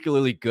not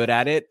particularly good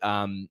at it.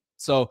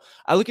 So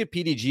I look at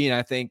PDG and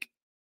I think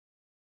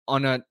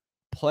on a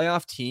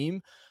playoff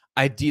team,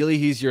 ideally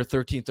he's your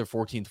 13th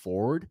or 14th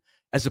forward,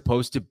 as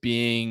opposed to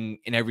being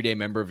an everyday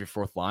member of your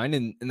fourth line.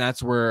 And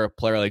that's where a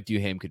player like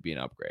Duhaime could be an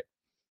upgrade.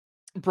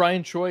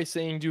 Brian Choi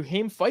saying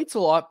Duhaime fights a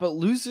lot, but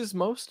loses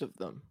most of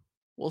them.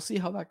 We'll see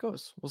how that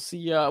goes. We'll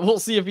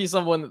see if he's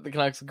someone that the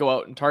Canucks go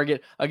out and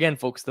target. Again,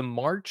 folks, the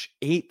March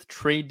 8th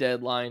trade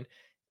deadline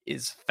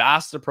is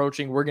fast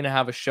approaching. We're going to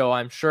have a show,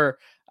 I'm sure.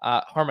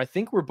 Harm, I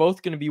think we're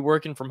both going to be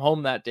working from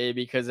home that day,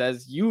 because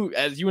as you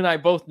and I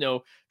both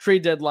know,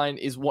 trade deadline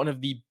is one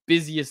of the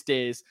busiest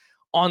days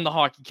on the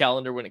hockey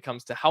calendar when it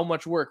comes to how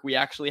much work we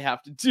actually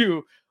have to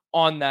do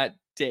on that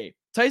day.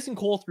 Tyson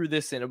Cole threw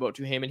this in about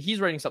Duhaime, and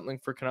he's writing something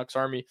for Canucks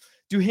Army.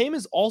 Duhaime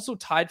is also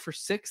tied for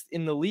 6th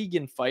in the league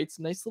in fights.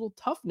 Nice little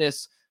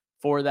toughness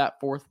for that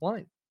fourth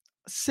line.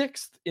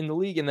 6th in the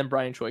league. And then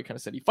Brian Choi kind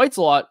of said he fights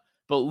a lot,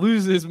 but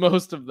loses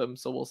most of them.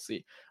 So we'll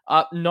see.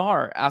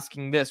 Nar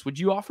asking this: would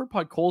you offer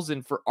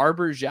Podkolzin for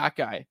Arbor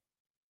Xhekaj?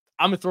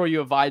 I'm going to throw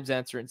you a vibes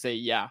answer and say,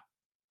 yeah.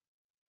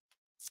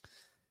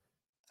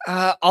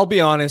 I'll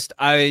be honest.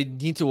 I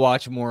need to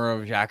watch more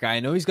of Xhekaj. I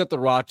know he's got the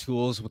raw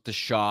tools with the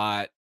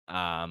shot,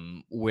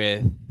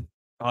 with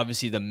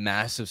obviously the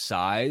massive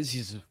size.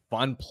 He's a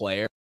fun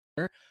player,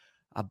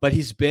 but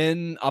he's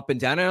been up and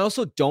down. I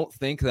also don't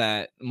think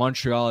that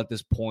Montreal at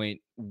this point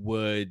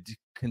would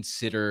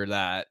consider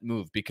that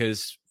move,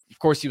 because of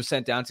course he was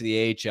sent down to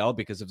the AHL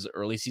because of his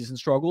early season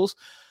struggles.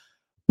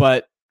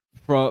 But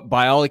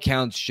by all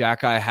accounts,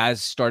 Xhekaj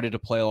has started to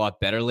play a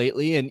lot better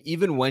lately. And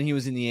even when he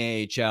was in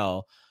the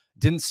AHL,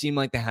 didn't seem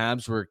like the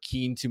Habs were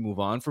keen to move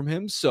on from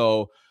him.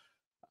 So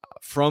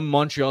from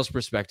Montreal's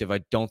perspective, I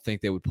don't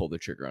think they would pull the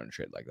trigger on a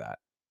trade like that.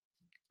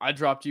 I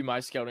dropped you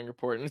my scouting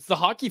report, and it's the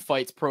Hockey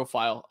Fights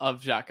profile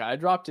of Xhekaj. I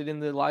dropped it in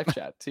the live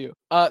chat too.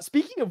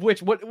 Speaking of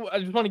which, what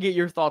I just want to get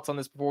your thoughts on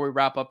this before we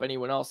wrap up.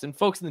 Anyone else? And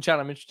folks in the chat,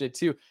 I'm interested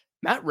too.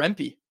 Matt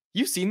Rempe,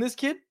 you've seen this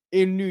kid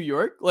in New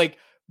York, like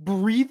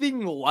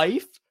breathing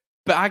life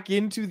back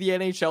into the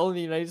NHL in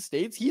the United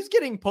States. He's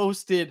getting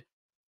posted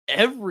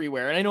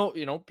everywhere. And I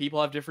know,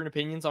 people have different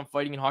opinions on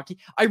fighting in hockey.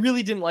 I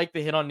really didn't like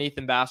the hit on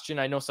Nathan Bastian.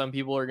 I know some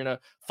people are going to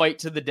fight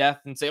to the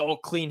death and say, oh,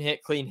 clean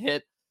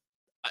hit.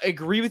 I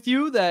agree with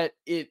you that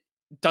it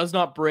does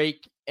not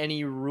break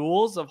any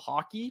rules of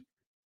hockey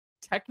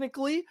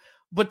technically.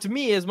 But to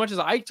me, as much as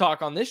I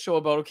talk on this show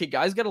about, okay,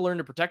 guys got to learn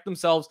to protect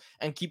themselves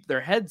and keep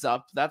their heads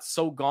up, that's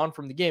so gone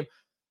from the game.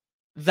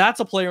 That's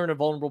a player in a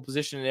vulnerable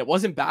position. And it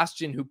wasn't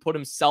Bastian who put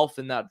himself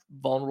in that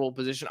vulnerable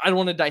position. I don't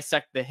want to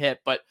dissect the hit,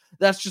 but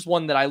that's just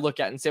one that I look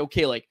at and say,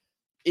 okay, like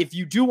if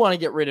you do want to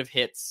get rid of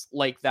hits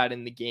like that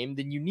in the game,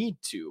 then you need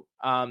to.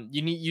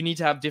 You need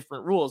to have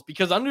different rules,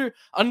 because under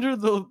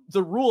the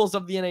rules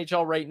of the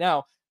NHL right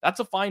now, that's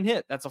a fine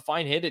hit.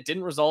 It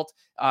didn't result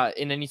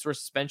in any sort of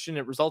suspension.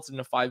 It resulted in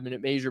a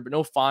 5-minute measure, but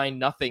no fine,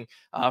 nothing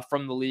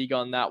from the league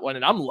on that one.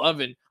 And I'm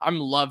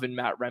loving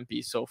Matt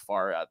Rempe so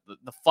far.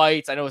 The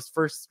fights. I know his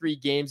first 3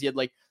 games, he had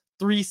like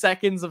 3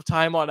 seconds of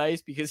time on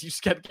ice because he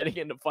just kept getting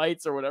into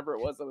fights or whatever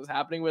it was that was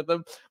happening with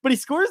him. But he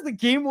scores the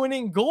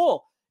game-winning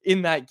goal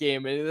in that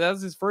game, and that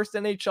was his first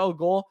NHL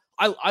goal.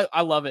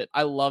 I love it.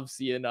 I love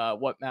seeing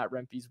what Matt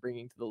Rempe's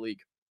bringing to the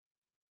league.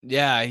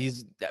 Yeah,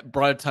 he's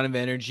brought a ton of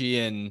energy,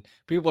 and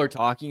people are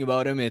talking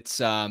about him. It's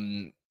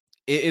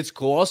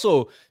cool.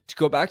 Also, to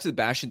go back to the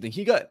Bastion thing,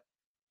 he got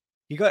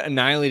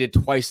annihilated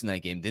twice in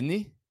that game, didn't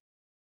he?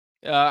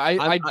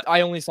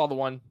 I only saw the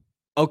one.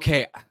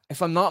 Okay,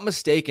 if I'm not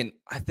mistaken,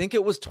 I think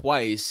it was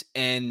twice,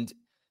 and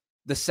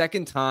the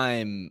second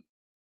time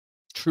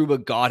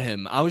Trouba got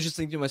him, I was just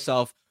thinking to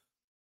myself,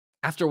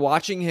 after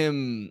watching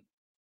him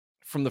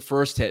from the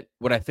first hit,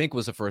 what I think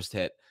was the first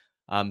hit,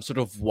 sort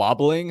of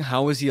wobbling,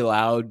 how was he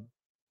allowed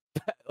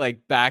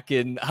back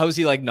in? How is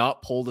he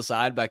not pulled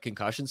aside by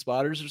concussion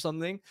spotters or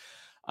something?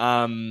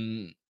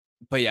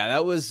 But yeah,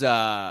 that was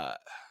a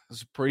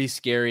pretty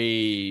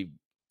scary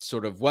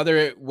sort of whether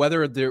it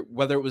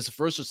was the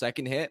first or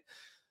second hit.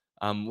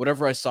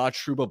 Whatever I saw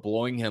Trouba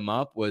blowing him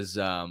up was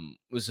a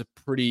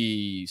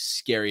pretty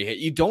scary hit.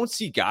 You don't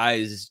see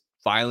guys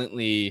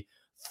violently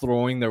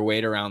throwing their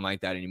weight around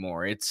like that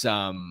anymore. It's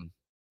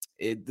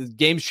the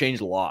game's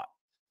changed a lot.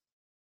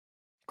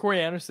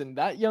 Corey Anderson,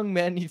 that young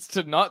man needs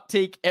to not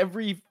take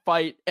every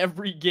fight,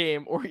 every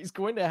game, or he's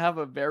going to have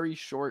a very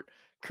short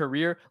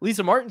career.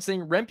 Lisa Martin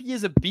saying Rempe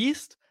is a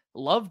beast.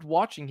 Loved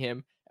watching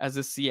him as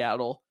a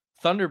Seattle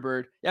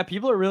Thunderbird. Yeah,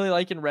 people are really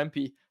liking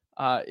Rempe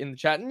in the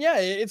chat. And yeah,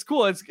 it's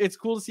cool. It's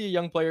cool to see a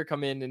young player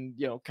come in and,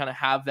 kind of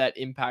have that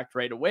impact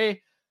right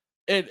away.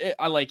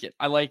 I like it.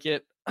 I like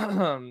it.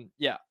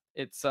 Yeah.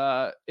 It's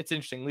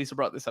interesting. Lisa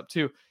brought this up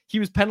too. He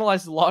was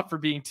penalized a lot for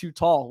being too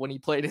tall when he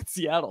played in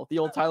Seattle. The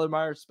old Tyler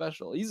Myers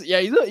special. He's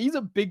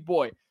a big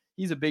boy.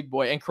 He's a big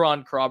boy. And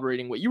Karan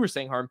corroborating what you were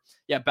saying, Harm.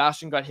 Yeah,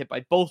 Bastion got hit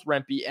by both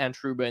Rempe and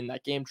Trouba in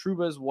that game.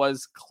 Trouba's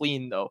was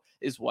clean though,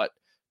 is what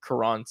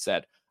Karan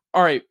said.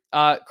 All right.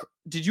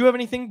 Did you have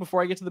anything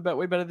before I get to the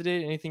Betway Bet of the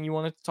day? Anything you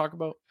wanted to talk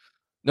about?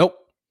 Nope.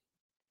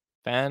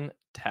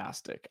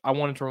 Fantastic. I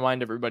wanted to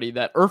remind everybody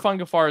that Irfan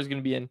Ghaffar is going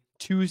to be in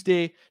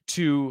Tuesday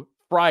to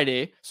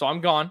Friday. So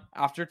I'm gone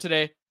after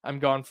today. I'm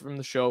gone from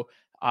the show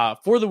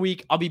for the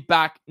week. I'll be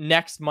back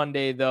next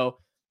Monday though.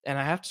 And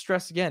I have to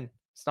stress again,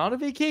 it's not a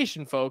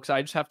vacation, folks.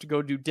 I just have to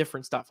go do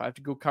different stuff. I have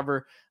to go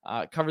cover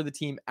the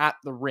team at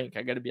the rink.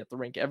 I got to be at the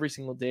rink every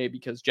single day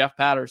because Jeff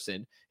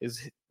Patterson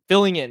is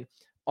filling in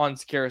on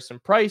Sakaris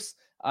and Price.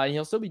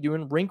 He'll still be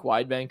doing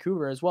Rink-Wide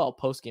Vancouver as well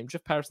post-game.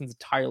 Jeff Patterson's a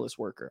tireless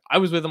worker. I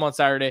was with him on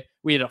Saturday.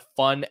 We had a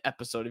fun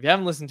episode. If you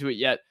haven't listened to it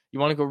yet, you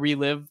want to go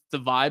relive the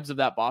vibes of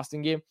that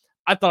Boston game,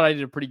 I thought I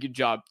did a pretty good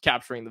job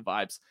capturing the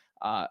vibes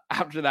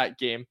after that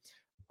game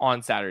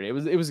on Saturday. It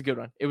was a good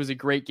one. It was a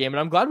great game, and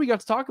I'm glad we got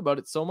to talk about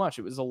it so much.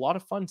 It was a lot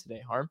of fun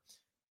today, Harm.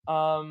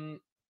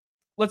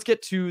 Let's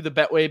get to the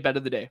Betway Bet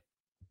of the Day.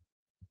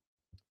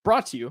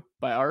 Brought to you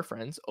by our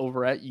friends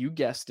over at, you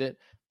guessed it,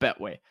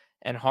 Betway.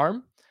 And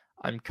Harm,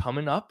 I'm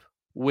coming up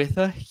with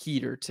a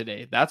heater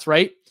today. That's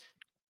right.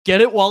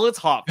 Get it while it's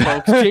hot,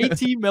 folks.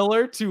 JT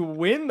Miller to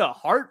win the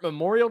Hart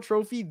Memorial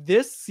Trophy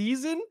this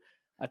season.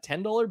 A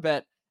 $10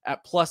 bet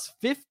at plus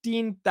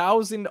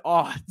 15,000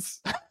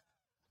 odds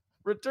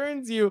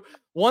returns you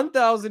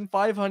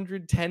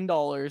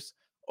 $1,510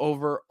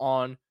 over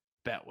on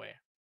Betway.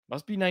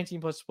 Must be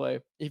 19 plus to play.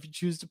 If you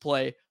choose to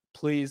play,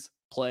 please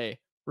play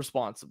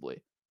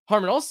responsibly.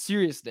 Harm, in all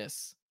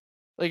seriousness,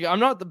 I'm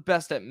not the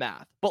best at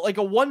math, but a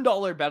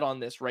 $1 bet on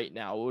this right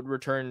now would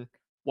return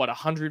what,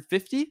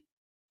 150?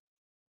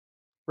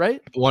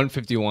 Right?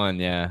 151,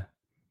 yeah.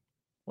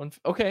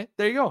 Okay,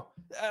 there you go.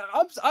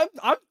 I'm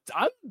honestly,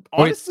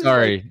 wait,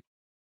 sorry.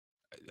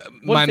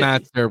 My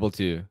math's terrible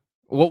too.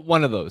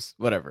 One of those,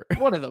 whatever.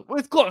 One of them.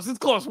 It's close.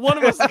 One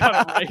of us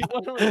got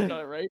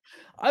it right.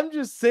 I'm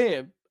just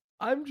saying.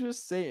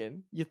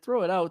 You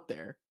throw it out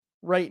there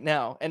right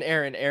now. And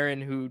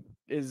Aaron, who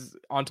is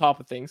on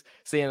top of things,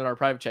 saying in our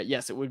private chat,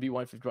 yes, it would be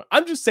 151.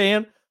 I'm just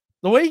saying,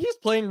 the way he's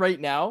playing right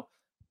now,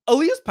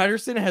 Elias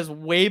Pettersson has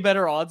way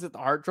better odds at the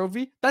Hart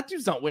Trophy. That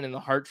dude's not winning the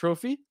Hart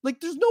Trophy.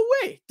 There's no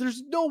way.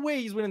 There's no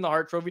way he's winning the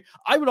Hart Trophy.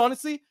 I would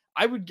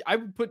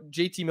put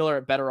JT Miller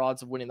at better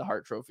odds of winning the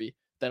Hart Trophy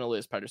than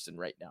Elias Pettersson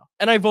right now.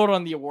 And I vote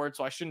on the award,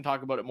 so I shouldn't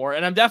talk about it more.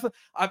 And I'm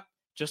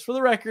just for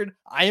the record,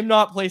 I am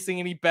not placing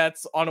any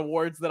bets on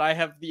awards that I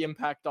have the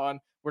impact on.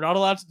 We're not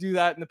allowed to do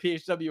that in the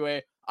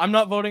PHWA. I'm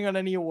not voting on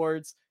any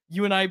awards.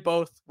 You and I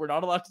both, we're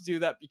not allowed to do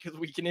that because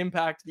we can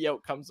impact the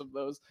outcomes of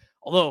those.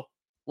 Although,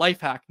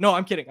 life hack. No,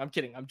 I'm kidding. I'm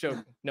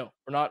joking. No,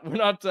 we're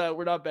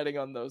not betting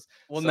on those.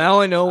 Well, so,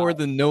 now I know where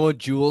the Noah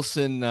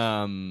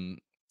Juleson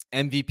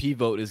MVP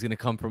vote is going to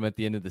come from at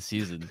the end of the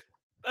season.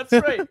 That's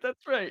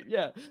right.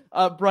 Yeah.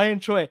 Brian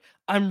Choi,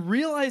 I'm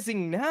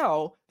realizing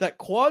now that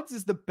Quads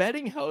is the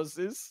betting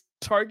house's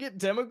target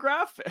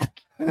demographic.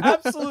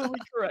 Absolutely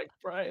correct,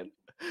 Brian.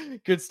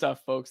 Good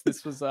stuff, folks.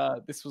 This was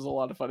a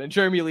lot of fun. And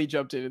Jeremy Lee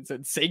jumped in and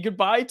said, "Say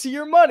goodbye to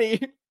your money."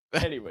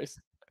 Anyways,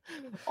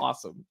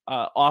 awesome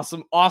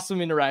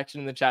interaction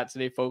in the chat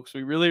today, folks.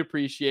 We really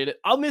appreciate it.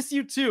 I'll miss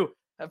you too.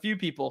 A few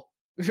people,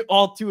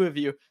 all two of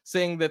you,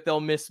 saying that they'll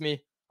miss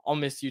me. I'll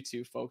miss you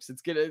too, folks.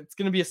 It's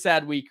gonna be a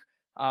sad week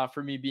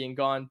for me being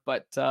gone,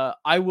 but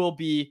I will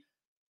be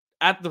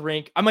at the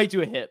rink. I might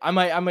do a hit. I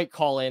might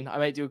call in. I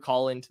might do a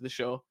call into the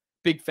show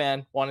big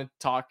fan. Want to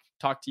talk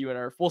to you and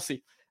Earth. We'll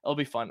see. It'll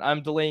be fun.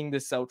 I'm delaying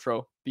this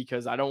outro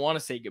because I don't want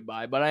to say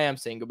goodbye, but I am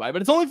saying goodbye.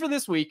 But it's only for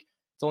this week.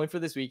 It's only for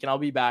this week, and I'll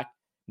be back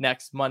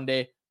next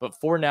Monday. But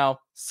for now,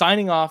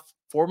 signing off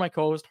for my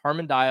co-host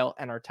Harmon Dial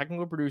and our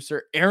technical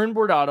producer Aaron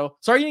Bordato.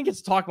 Sorry you didn't get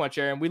to talk much,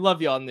 Aaron. We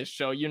love you on this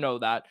show. You know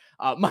that.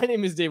 My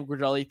name is David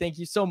Guardelli. Thank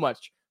you so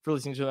much for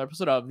listening to another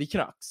episode of the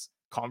Canucks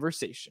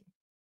Conversation.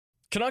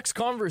 Canucks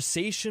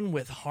Conversation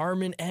with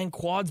Harmon and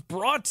Quads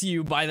brought to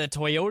you by the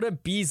Toyota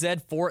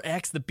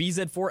BZ4X. The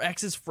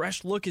BZ4X's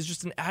fresh look is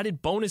just an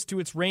added bonus to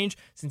its range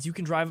since you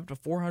can drive up to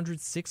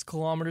 406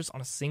 kilometers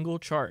on a single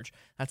charge.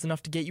 That's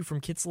enough to get you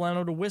from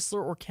Kitsilano to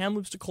Whistler or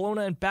Kamloops to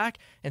Kelowna and back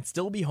and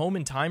still be home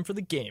in time for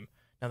the game.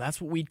 Now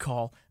that's what we'd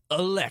call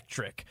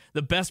electric.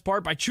 The best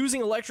part, by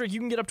choosing electric,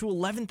 you can get up to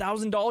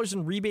 $11,000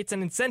 in rebates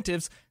and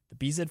incentives.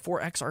 The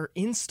BZ4X are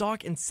in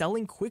stock and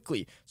selling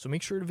quickly, so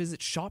make sure to visit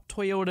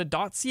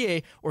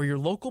shoptoyota.ca or your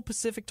local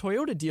Pacific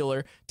Toyota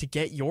dealer to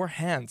get your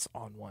hands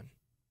on one.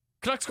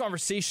 Canucks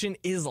Conversation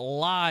is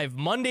live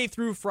Monday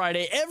through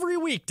Friday, every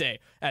weekday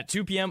at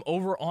 2 p.m.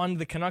 over on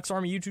the Canucks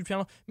Army YouTube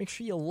channel. Make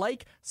sure you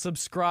like,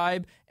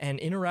 subscribe, and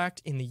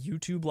interact in the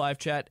YouTube live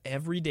chat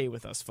every day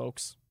with us,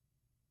 folks.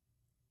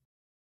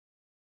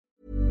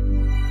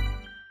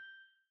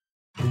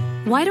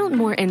 Why don't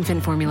more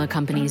infant formula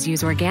companies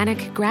use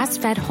organic,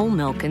 grass-fed whole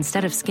milk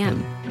instead of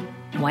skim?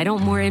 Why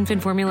don't more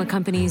infant formula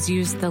companies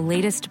use the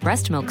latest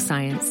breast milk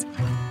science?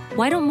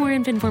 Why don't more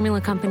infant formula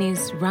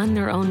companies run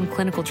their own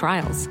clinical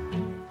trials?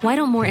 Why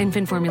don't more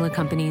infant formula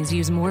companies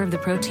use more of the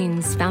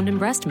proteins found in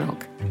breast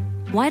milk?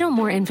 Why don't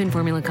more infant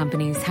formula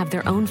companies have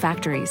their own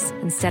factories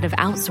instead of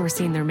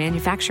outsourcing their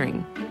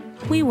manufacturing?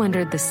 We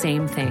wondered the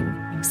same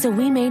thing. So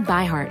we made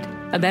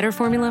ByHeart, a better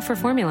formula for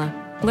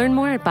formula. Learn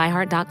more at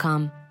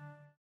byheart.com.